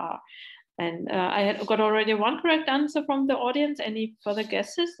guy are. And I had got already one correct answer from the audience. Any further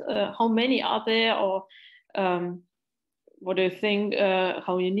guesses? How many are there, or what do you think,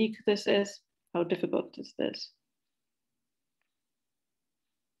 how unique this is? How difficult is this?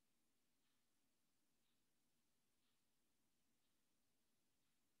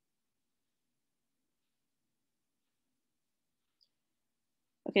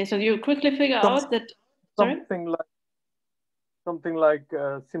 Okay, so you quickly figure out that, something like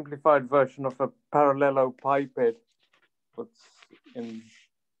a simplified version of a parallelepiped, what's in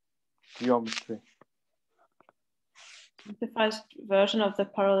geometry. Simplified version of the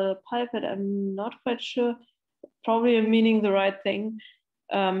parallelepiped, I'm not quite sure. Probably meaning the right thing.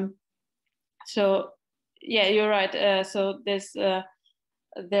 So yeah, you're right. So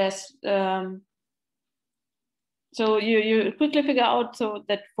so you quickly figure out so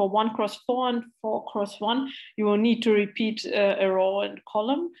that for 1 cross 4 and 4 cross 1, you will need to repeat a row and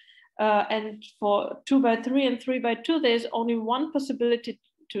column. And for 2 by 3 and 3 by 2, there's only one possibility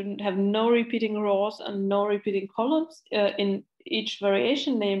to have no repeating rows and no repeating columns in each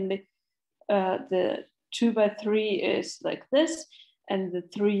variation, namely the 2 by 3 is like this, and the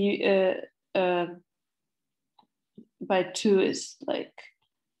 3 by 2 is like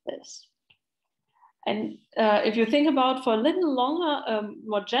this. And if you think about for a little longer,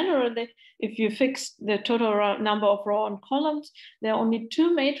 more generally, if you fix the total number of rows and columns, there are only 2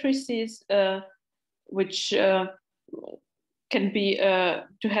 matrices which can be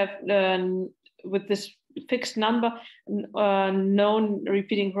to have with this fixed number no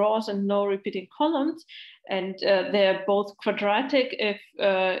repeating rows and no repeating columns, and they're both quadratic if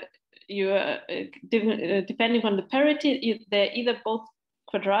you depending on the parity, they're either both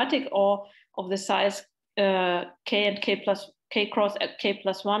quadratic or of the size k and k cross k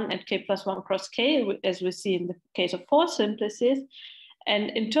plus 1 and k plus 1 cross k, as we see in the case of 4 simplices. And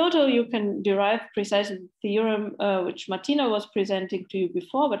in total, you can derive precisely the theorem which Martina was presenting to you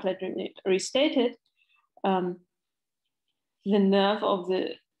before, but let me restate it. The nerve of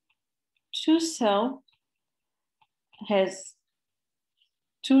the 2 cell has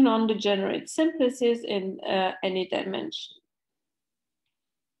 2 non-degenerate simplices in any dimension.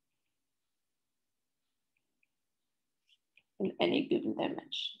 In any given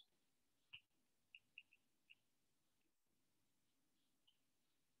dimension.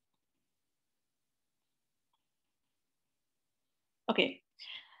 Okay,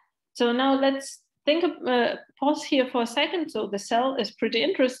 so now let's think of, pause here for a second. So the cell is pretty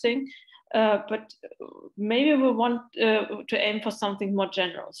interesting, but maybe we want to aim for something more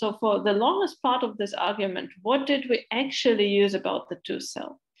general. So for the longest part of this argument, what did we actually use about the 2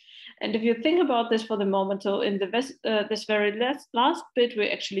 cell? And if you think about this for the moment, so in this very last bit, we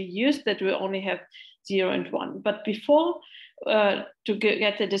actually used that we only have 0 and 1. But before, to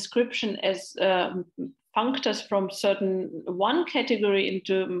get the description as functors from certain one category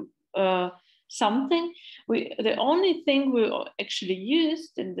into something, the only thing we actually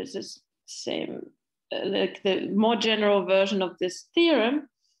used, and this is same, like the more general version of this theorem.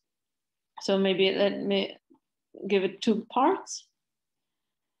 So maybe let me give it 2 parts.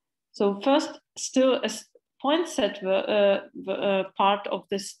 So first, still a point set part of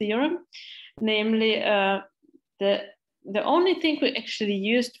this theorem, namely the only thing we actually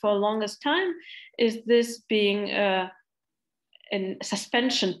used for the longest time is this being in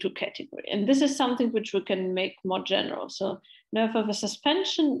suspension to category. And this is something which we can make more general. So nerve of a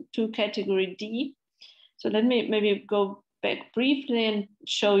suspension to category D. So let me maybe go back briefly and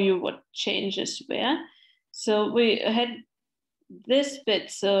show you what changes were. So we had this bit.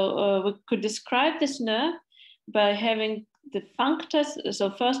 So we could describe this nerve by having the functors.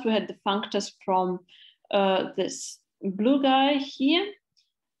 So first we had the functors from this blue guy here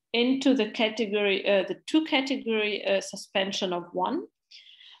into the category, the two category suspension of 1,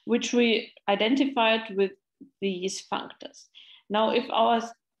 which we identified with these functors. Now, if our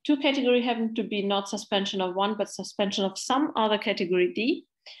two category happen to be not suspension of 1, but suspension of some other category D,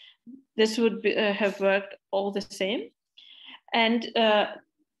 this would be, have worked all the same. And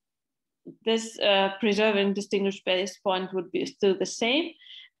this preserving distinguished base point would be still the same.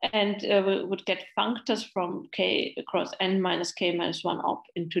 And we would get functors from K across N minus K minus 1 up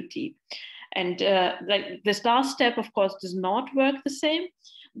into D. And like this last step, of course, does not work the same.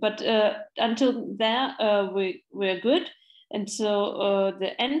 But until there, we're good. And so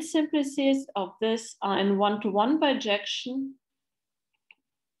the n-simplices of this are in one-to-one bijection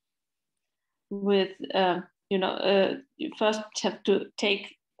with, you first have to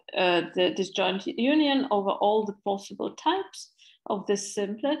take the disjoint union over all the possible types of this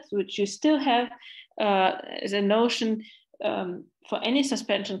simplet, which you still have as a notion for any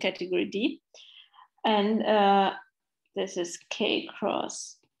suspension category D. And this is K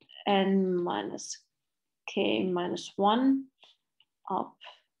cross N minus K minus 1 up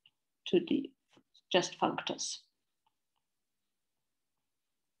to D, just functors.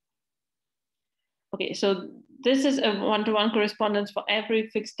 Okay, so this is a one-to-one correspondence for every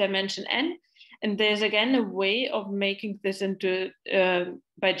fixed dimension N. And there's again a way of making this into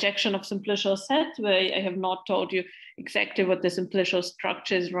bijection of simplicial sets, where I have not told you exactly what the simplicial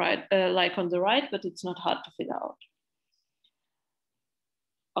structure is like on the right, but it's not hard to figure out.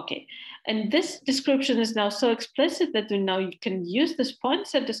 Okay, and this description is now so explicit that you can use this point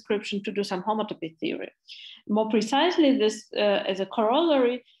set description to do some homotopy theory. More precisely, this as a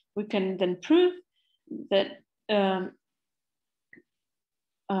corollary, we can then prove that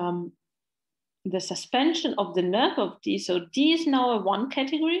the suspension of the nerve of D, so D is now a 1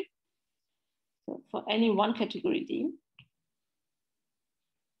 category, so for any 1 category D.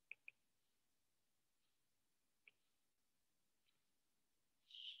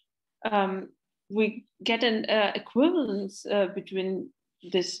 We get an equivalence between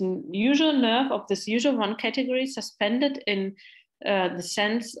this usual nerve of this usual 1 category suspended in the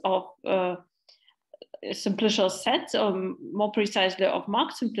sense of simplicial sets, or more precisely of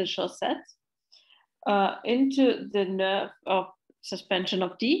marked simplicial sets, into the nerve of suspension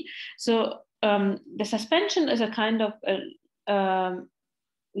of D. So the suspension is a kind of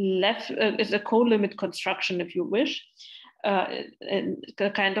is a co-limit construction, if you wish, a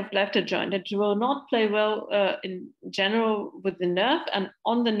kind of left adjoint. It will not play well in general with the nerve, and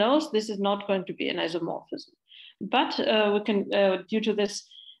on the nose, this is not going to be an isomorphism. But we can, due to this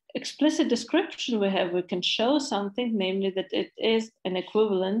explicit description we can show something, namely that it is an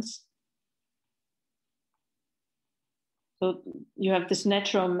equivalence. So you have this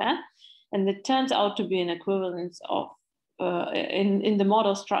natural map, and it turns out to be an equivalence of, in the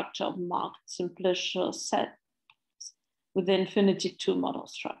model structure of marked simplicial sets with the infinity 2 model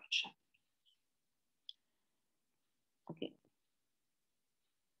structure. Okay.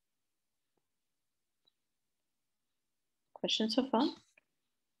 Questions so far?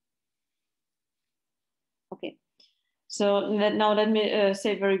 Okay. So now let me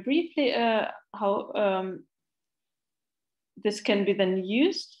say very briefly how this can be then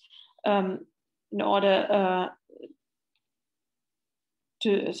used in order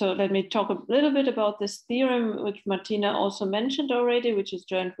so let me talk a little bit about this theorem, which Martina also mentioned already, which is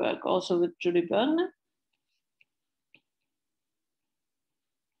joint work also with Julie Bergner.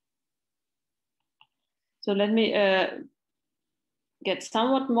 So let me get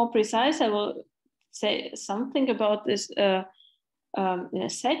somewhat more precise. I will say something about this in a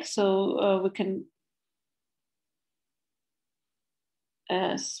sec. So we can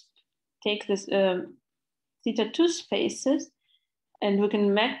take this θ2 spaces, and we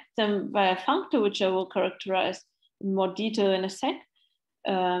can map them by a functor, which I will characterize in more detail in a sec,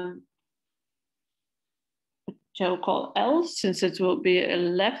 which I will call L, since it will be a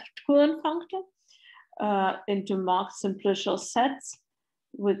left Coulomb functor, into marked simplicial sets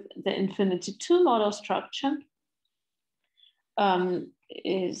with the infinity 2 model structure.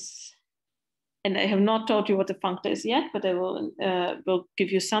 And I have not told you what the functor is yet, but I will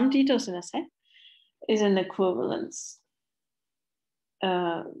give you some details in a sec, is an equivalence.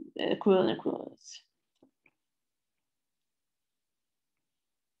 Equivalence.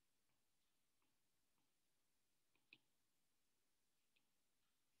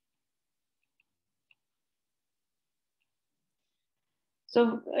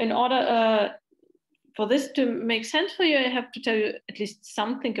 So in order for this to make sense for you, I have to tell you at least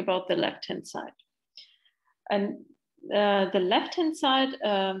something about the left-hand side. And the left-hand side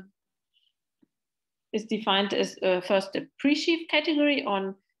is defined as first a presheaf category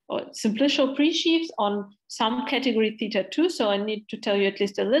on, or simplicial presheaves on some category θ2. So I need to tell you at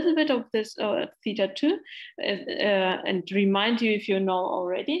least a little bit of this θ2 and remind you if you know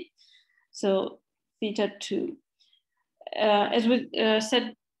already. So θ2. As we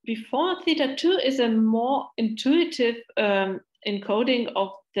said before, θ2 is a more intuitive encoding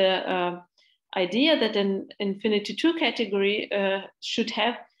of the idea that an infinity 2 category should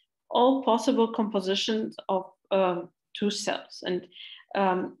have all possible compositions of two cells. And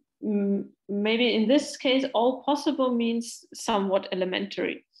maybe in this case, all possible means somewhat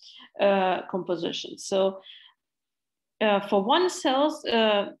elementary compositions. So for one cells,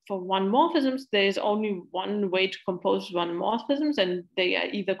 for one morphisms, there is only one way to compose one morphisms, and they are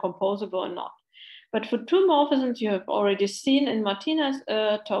either composable or not. But for two morphisms, you have already seen in Martina's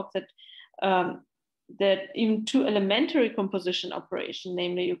talk that that even two elementary composition operation,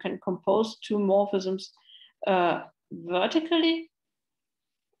 namely you can compose two morphisms vertically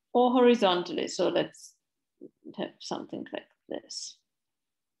or horizontally. So let's have something like this.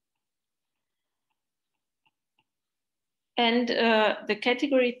 And the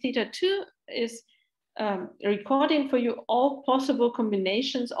category θ2 is recording for you all possible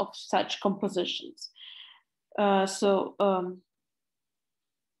combinations of such compositions.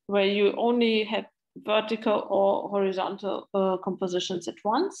 Where you only have vertical or horizontal compositions at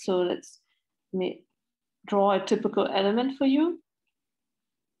once. So let's draw a typical element for you.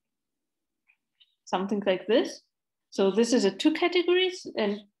 Something like this. So this is a two categories,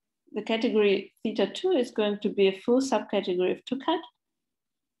 and the category θ2 is going to be a full subcategory of 2-cat.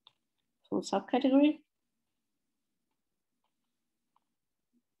 Full subcategory.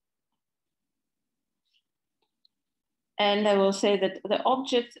 And I will say that the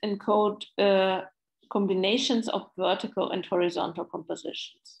objects encode combinations of vertical and horizontal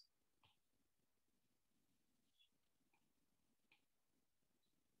compositions.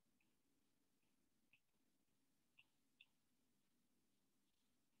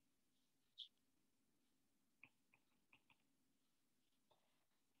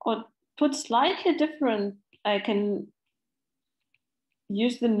 Or put slightly different, I can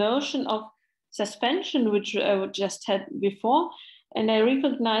use the notion of suspension, which I just had before, and I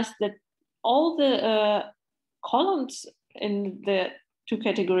recognized that all the columns in the two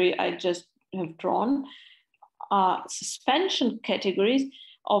category I just have drawn are suspension categories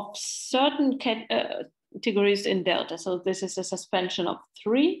of certain categories in delta. So this is a suspension of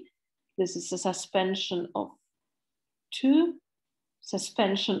 3, this is a suspension of 2,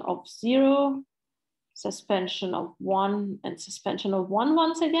 suspension of 0, suspension of 1, and suspension of 1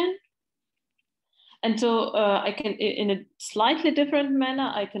 once again. And so I can, in a slightly different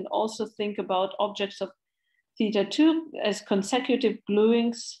manner, I can also think about objects of θ2 as consecutive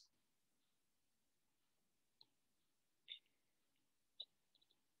gluings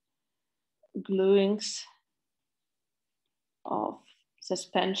of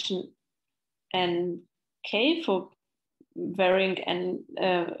suspension nk for varying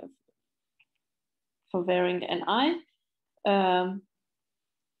ni,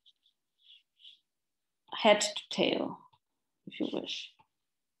 head to tail, if you wish.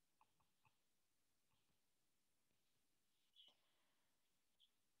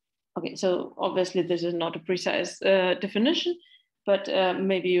 Okay, so obviously this is not a precise definition, but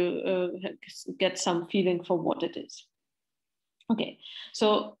maybe you get some feeling for what it is. Okay,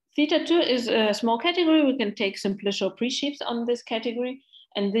 so θ2 is a small category. We can take simplicial presheaves on this category,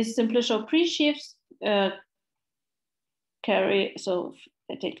 and these simplicial presheaves carry, so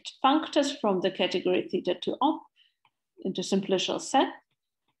I take functors from the category θ2 up into simplicial set,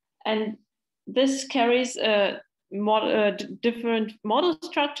 and this carries different model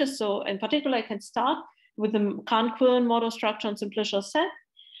structures. So in particular, I can start with the Kahn-Quillen model structure on simplicial set.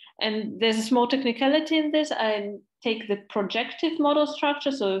 And there's a small technicality in this. I take the projective model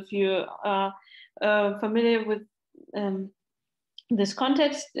structure. So if you are familiar with this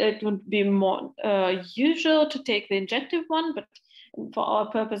context, it would be more usual to take the injective one, but for our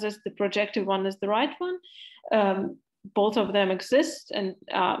purposes, the projective one is the right one. Both of them exist and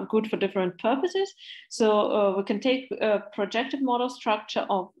are good for different purposes. So we can take a projective model structure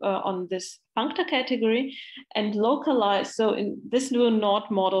of on this functor category and localize. So this will not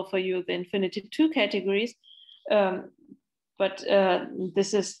model for you the infinity 2 categories, but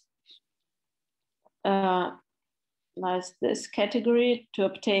this is this category to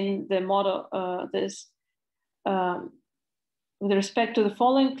obtain the model, this with respect to the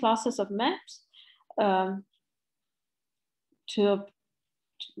following classes of maps, to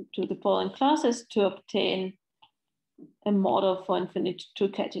the following classes to obtain a model for infinite two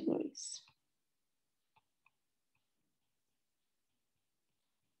categories.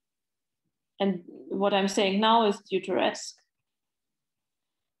 And what I'm saying now is Tutoresque.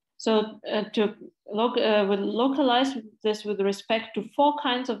 So we'll localize this with respect to 4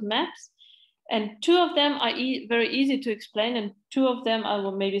 kinds of maps, and 2 of them are very easy to explain, and 2 of them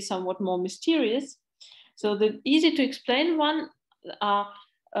are maybe somewhat more mysterious. So the easy to explain one are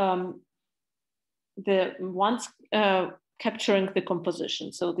the ones capturing the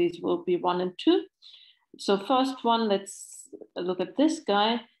composition. So these will be 1 and 2. So first one, let's look at this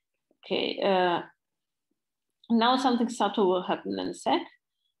guy. Okay, now something subtle will happen in a sec.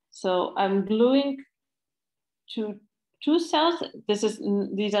 So I'm gluing to 2 cells.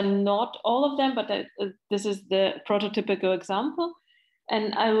 These are not all of them, but this is the prototypical example.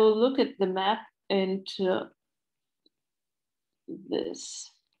 And I will look at the map into this.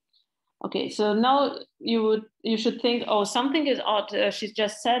 Okay, so now you should think, oh, something is odd. She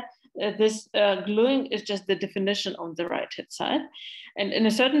just said this gluing is just the definition on the right-hand side. And in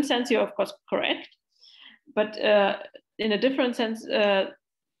a certain sense, you're of course correct. But in a different sense,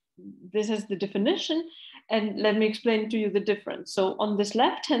 this is the definition. And let me explain to you the difference. So on this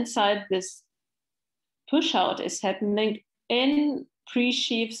left-hand side, this push out is happening in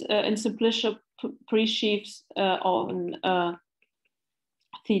pre-sheaves, in simplicial pre-sheaves on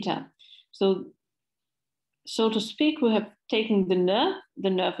theta. So to speak, we have taken the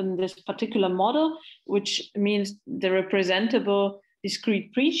nerve in this particular model, which means the representable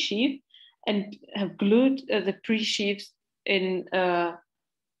discrete pre-sheaf, and have glued the pre-sheaves in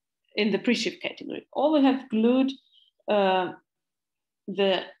the pre-sheaf category. Or we have glued the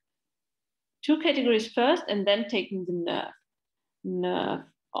 2 categories first and then taken the nerve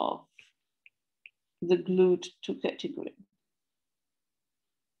of the glued 2 category.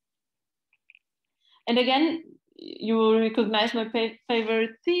 And again, you will recognize my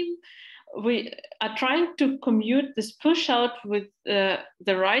favorite theme. We are trying to commute this push out with the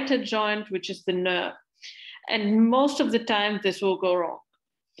right adjoint, which is the nerve. And most of the time, this will go wrong.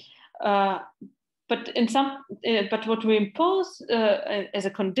 But what we impose as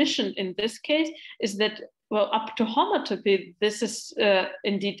a condition in this case is that, well, up to homotopy, this is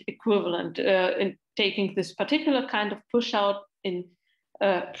indeed equivalent in taking this particular kind of push out in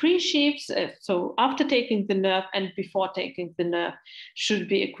pre-sheaves. So after taking the nerve and before taking the nerve should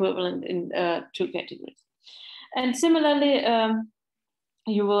be equivalent in 2 categories. And similarly,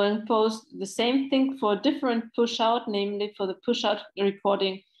 you will impose the same thing for a different push out, namely for the push out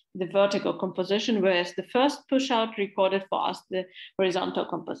recording the vertical composition, whereas the first push out recorded for us the horizontal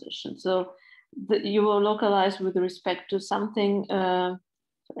composition. So you will localize with respect to something,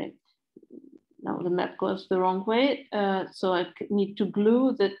 sorry, now the map goes the wrong way. So I need to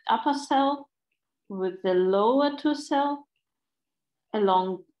glue the upper cell with the lower 2 cell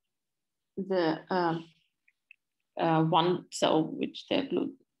along the 1 cell which they're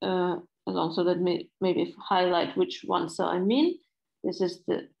glued along. So let me maybe highlight which 1 cell I mean. This is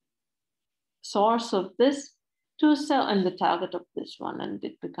the source of this 2 cell and the target of this one, and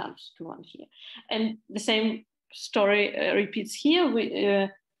it becomes 2, 1 here. And the same story repeats here. We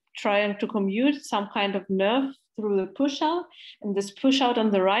trying to commute some kind of nerve through the push out, and this push out on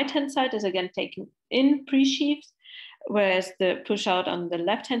the right hand side is again taken in pre-sheaves, whereas the push out on the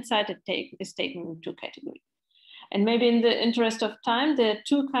left hand side is taken in 2 categories. And maybe in the interest of time, there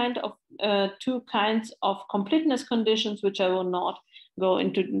are 2 kinds of completeness conditions, which I will not go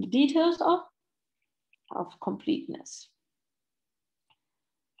into the details of completeness.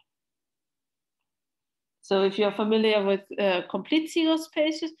 So if you're familiar with complete zero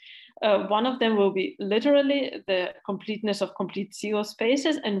spaces, one of them will be literally the completeness of complete zero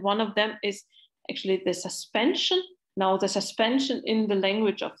spaces, and one of them is actually the suspension. Now the suspension in the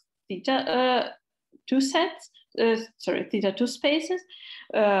language of theta 2 sets, theta 2 spaces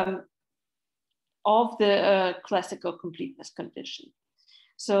of the classical completeness condition.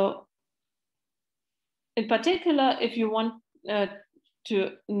 So in particular, if you want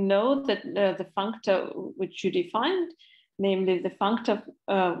to know that the functor which you defined, namely the functor,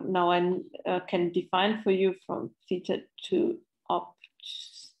 now I can define for you from theta to opt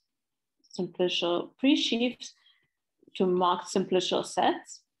simplicial pre-sheaves to marked simplicial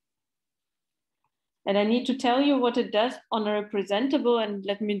sets. And I need to tell you what it does on a representable, and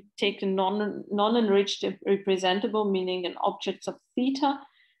let me take a non-enriched representable, meaning an object of theta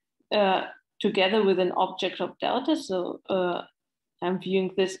together with an object of delta. So I'm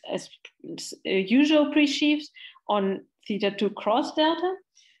viewing this as usual pre-sheaves on θ2 cross delta.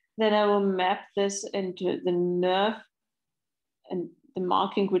 Then I will map this into the nerve and the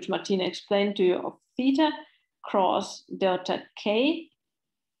marking which Martina explained to you of theta cross delta k,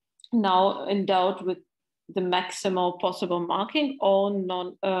 now endowed with the maximal possible marking.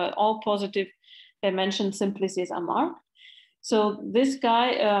 All positive dimension simplices are marked. So this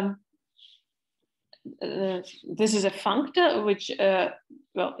guy, this is a functor which,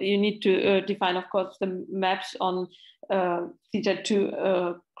 well, you need to define, of course, the maps on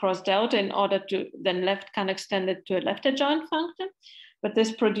θ2 cross delta in order to then left can extend it to a left adjoint functor. But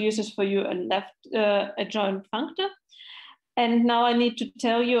this produces for you a left adjoint functor. And now I need to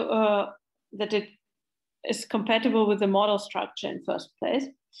tell you that it is compatible with the model structure in first place.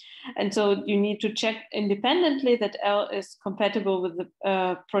 And so you need to check independently that L is compatible with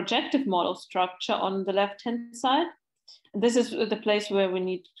the projective model structure on the left-hand side. And this is the place where we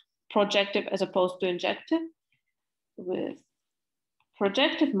need projective as opposed to injective, with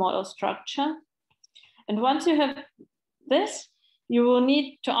projective model structure. And once you have this, you will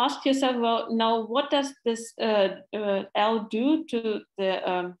need to ask yourself, well, now what does this L do to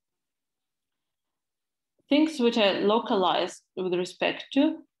the things which are localized with respect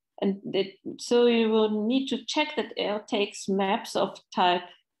to? And so you will need to check that L takes maps of type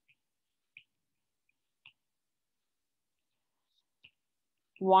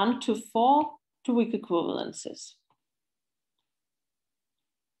one to 4 to weak equivalences.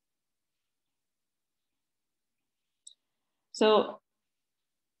 So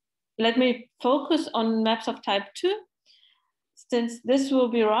let me focus on maps of type 2, since this will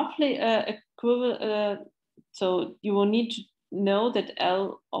be roughly equivalent. So you will need to know that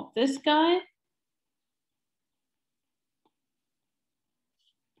L of this guy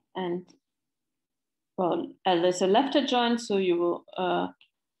and, well, L is a left adjoint, so you will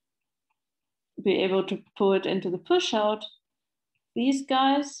be able to pull it into the push out. These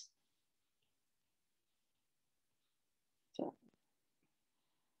guys. So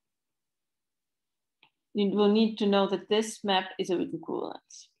you will need to know that this map is a weak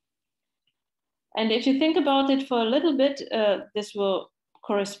equivalence. And if you think about it for a little bit, this will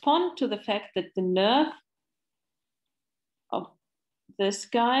correspond to the fact that the nerve of this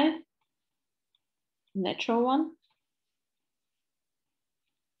guy, natural one,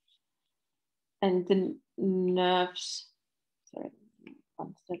 and the nerves, sorry,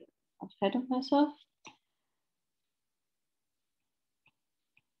 one step ahead of myself,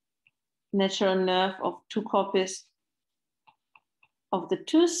 natural nerve of 2 copies of the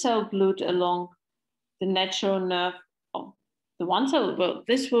 2 cell glued along the natural nerve of the 1 cell. Well,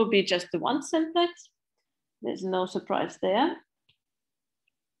 this will be just the 1 simplex. There's no surprise there.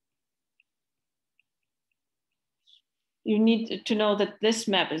 You need to know that this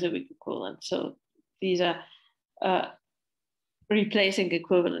map is a weak equivalent. So these are replacing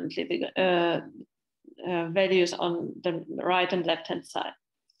equivalently the values on the right and left-hand side.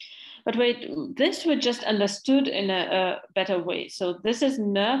 But wait, this we just understood in a better way. So this is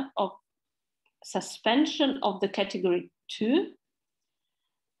nerve of suspension of the category 2.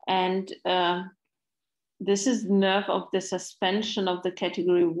 And this is nerve of the suspension of the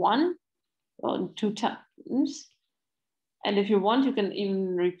category 1 on 2 times. And if you want, you can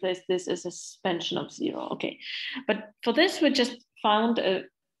even replace this as a suspension of 0. Okay, but for this, we just found a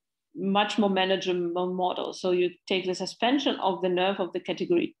much more manageable model. So you take the suspension of the nerve of the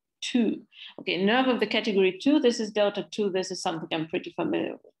category 2. Okay, nerve of the category 2, this is delta 2. This is something I'm pretty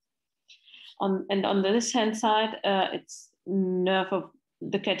familiar with. And on this hand side, it's nerve of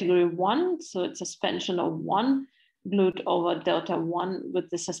the category 1. So it's suspension of 1 glued over delta 1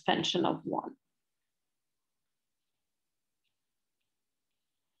 with the suspension of 1.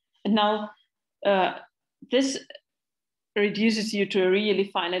 And now this reduces you to a really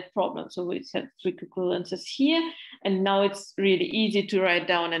finite problem. So we have weak equivalences here, and now it's really easy to write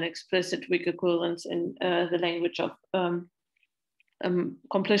down an explicit weak equivalence in the language of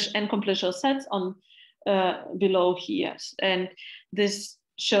n-complicial sets on below here. And this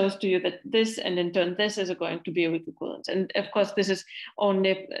shows to you that this, and in turn this, is going to be a weak equivalence. And of course, this is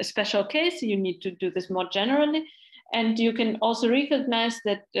only a special case. You need to do this more generally. And you can also recognize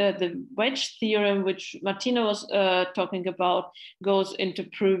that the wedge theorem, which Martina was talking about, goes into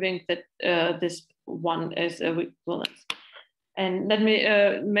proving that this one is a weak equivalence. And let me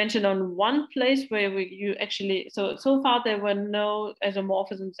mention on one place where you actually, so far there were no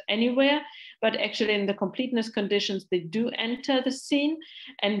isomorphisms anywhere, but actually in the completeness conditions, they do enter the scene.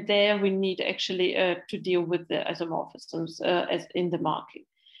 And there we need actually to deal with the isomorphisms as in the marking.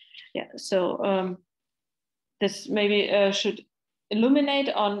 Yeah, so this maybe should illuminate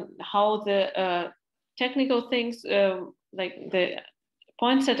on how the technical things like the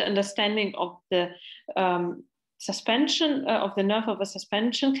point set understanding of the suspension of the nerve of a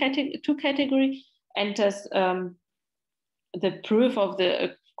suspension category enters the proof of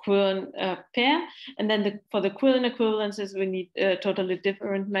the equivalent pair, and then for the equivalent equivalences we need totally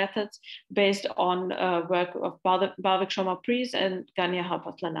different methods based on work of Barwick, Schommer, Priest, and Gania,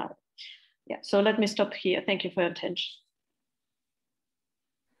 Harper, Lanaro. Yeah, so let me stop here. Thank you for your attention.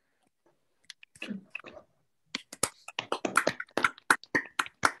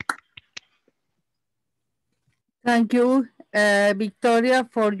 Thank you, Viktoriya,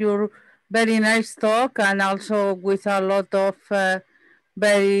 for your very nice talk, and also with a lot of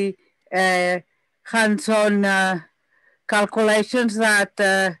very hands-on calculations that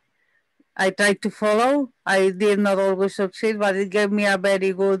I tried to follow. I did not always succeed, but it gave me a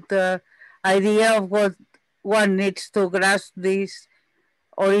very good idea of what one needs to grasp this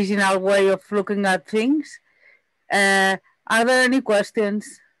original way of looking at things. Are there any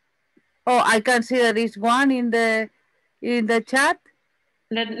questions? Oh, I can see there is one in the chat.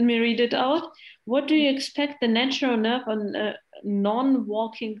 Let me read it out. What do you expect the natural nerve on a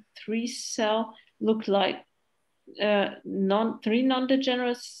non-walking 3-cell look like? Three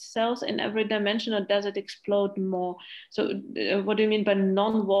non-degenerate cells in every dimension, or does it explode more? So what do you mean by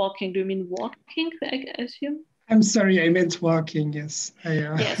non-walking? Do you mean walking, I assume? I'm sorry, I meant walking, yes.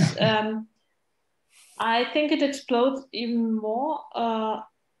 Yes, I think it explodes even more.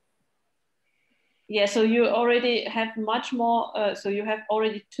 Yeah, so you already have much more, so you have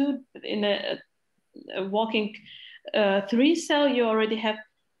already two, in a walking 3-cell, you already have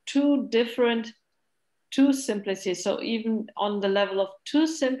two simplices. So even on the level of 2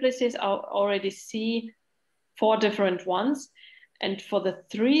 simplices, I already see 4 different ones. And for the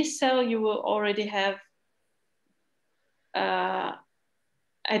 3-cell, you will already have, at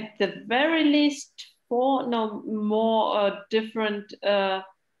the very least, 4, no more different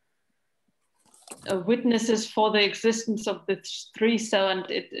witnesses for the existence of the 3-cell.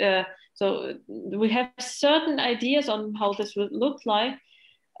 And so we have certain ideas on how this would look like.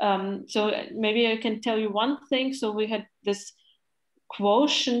 So maybe I can tell you one thing. So we had this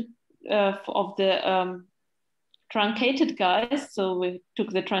quotient of the truncated guys. So we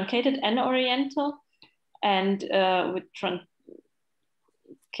took the truncated n-oriental and we truncated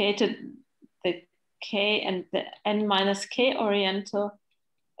the k and the n minus k oriental.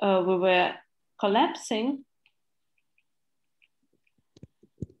 We were collapsing.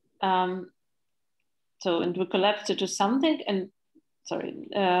 So, and we collapsed it to something, and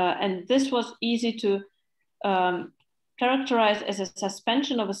and this was easy to characterize as a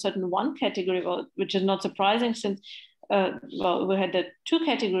suspension of a certain one category, which is not surprising since, well, we had the 2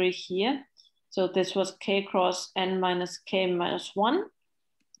 category here. So this was k cross n minus k minus 1.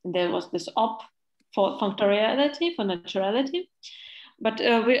 And there was this op for functoriality, for naturality. But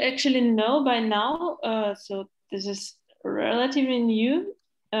we actually know by now, so this is relatively new,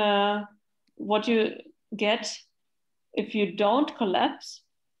 what you get if you don't collapse,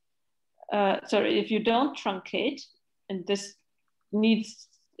 if you don't truncate, and this needs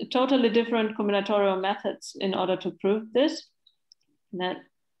totally different combinatorial methods in order to prove this. And I'm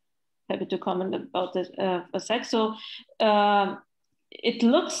happy to comment about this a sec. So it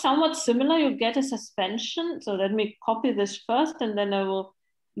looks somewhat similar. You get a suspension. So let me copy this first, and then I will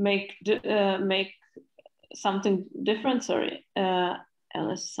make something different. Sorry,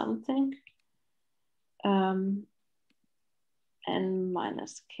 ls something. N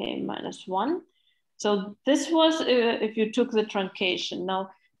minus k minus 1. So this was if you took the truncation.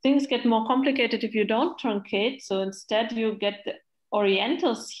 Now things get more complicated if you don't truncate. So instead you get the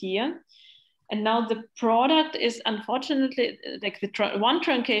orientals here. And now the product is unfortunately like the one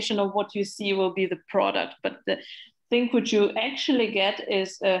truncation of what you see will be the product, but the thing which you actually get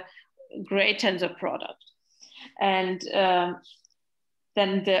is a gray tensor product. And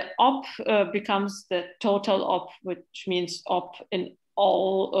then the op becomes the total op, which means op in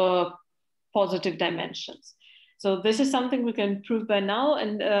all positive dimensions. So this is something we can prove by now.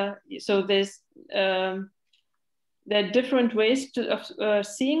 And so there's there are different ways of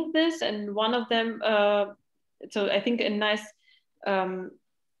seeing this, and one of them, so I think a nice,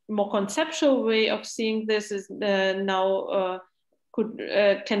 more conceptual way of seeing this is now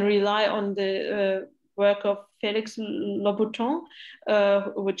can rely on the work of Félix Louboutin,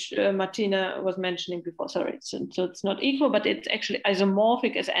 which Martina was mentioning before. Sorry, so it's not equal, but it's actually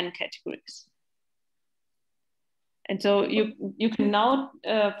isomorphic as n categories. And so you can now,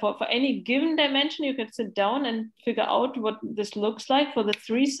 for any given dimension, you can sit down and figure out what this looks like. For the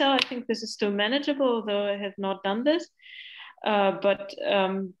 3-cell, I think this is still manageable, although I have not done this. But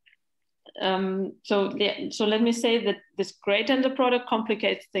So let me say that this greater the product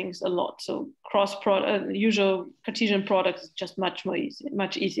complicates things a lot. So cross product, usual Cartesian product is just much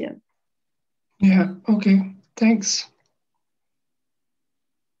easier. Yeah, okay, thanks.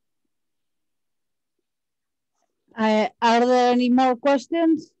 Are there any more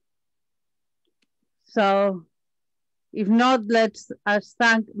questions? So if not, let's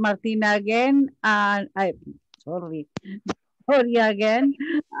thank Martina again, and sorry, Victoria again,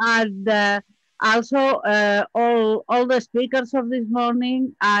 and also all the speakers of this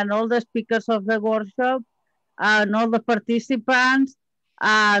morning, and all the speakers of the workshop, and all the participants,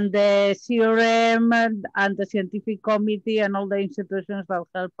 and the CRM, and the scientific committee, and all the institutions that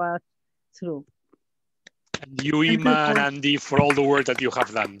help us through. And you, Ima and Andy, for all the work that you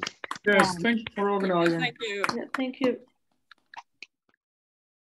have done. Yes, thank you for organizing. Thank you. Yeah, thank you.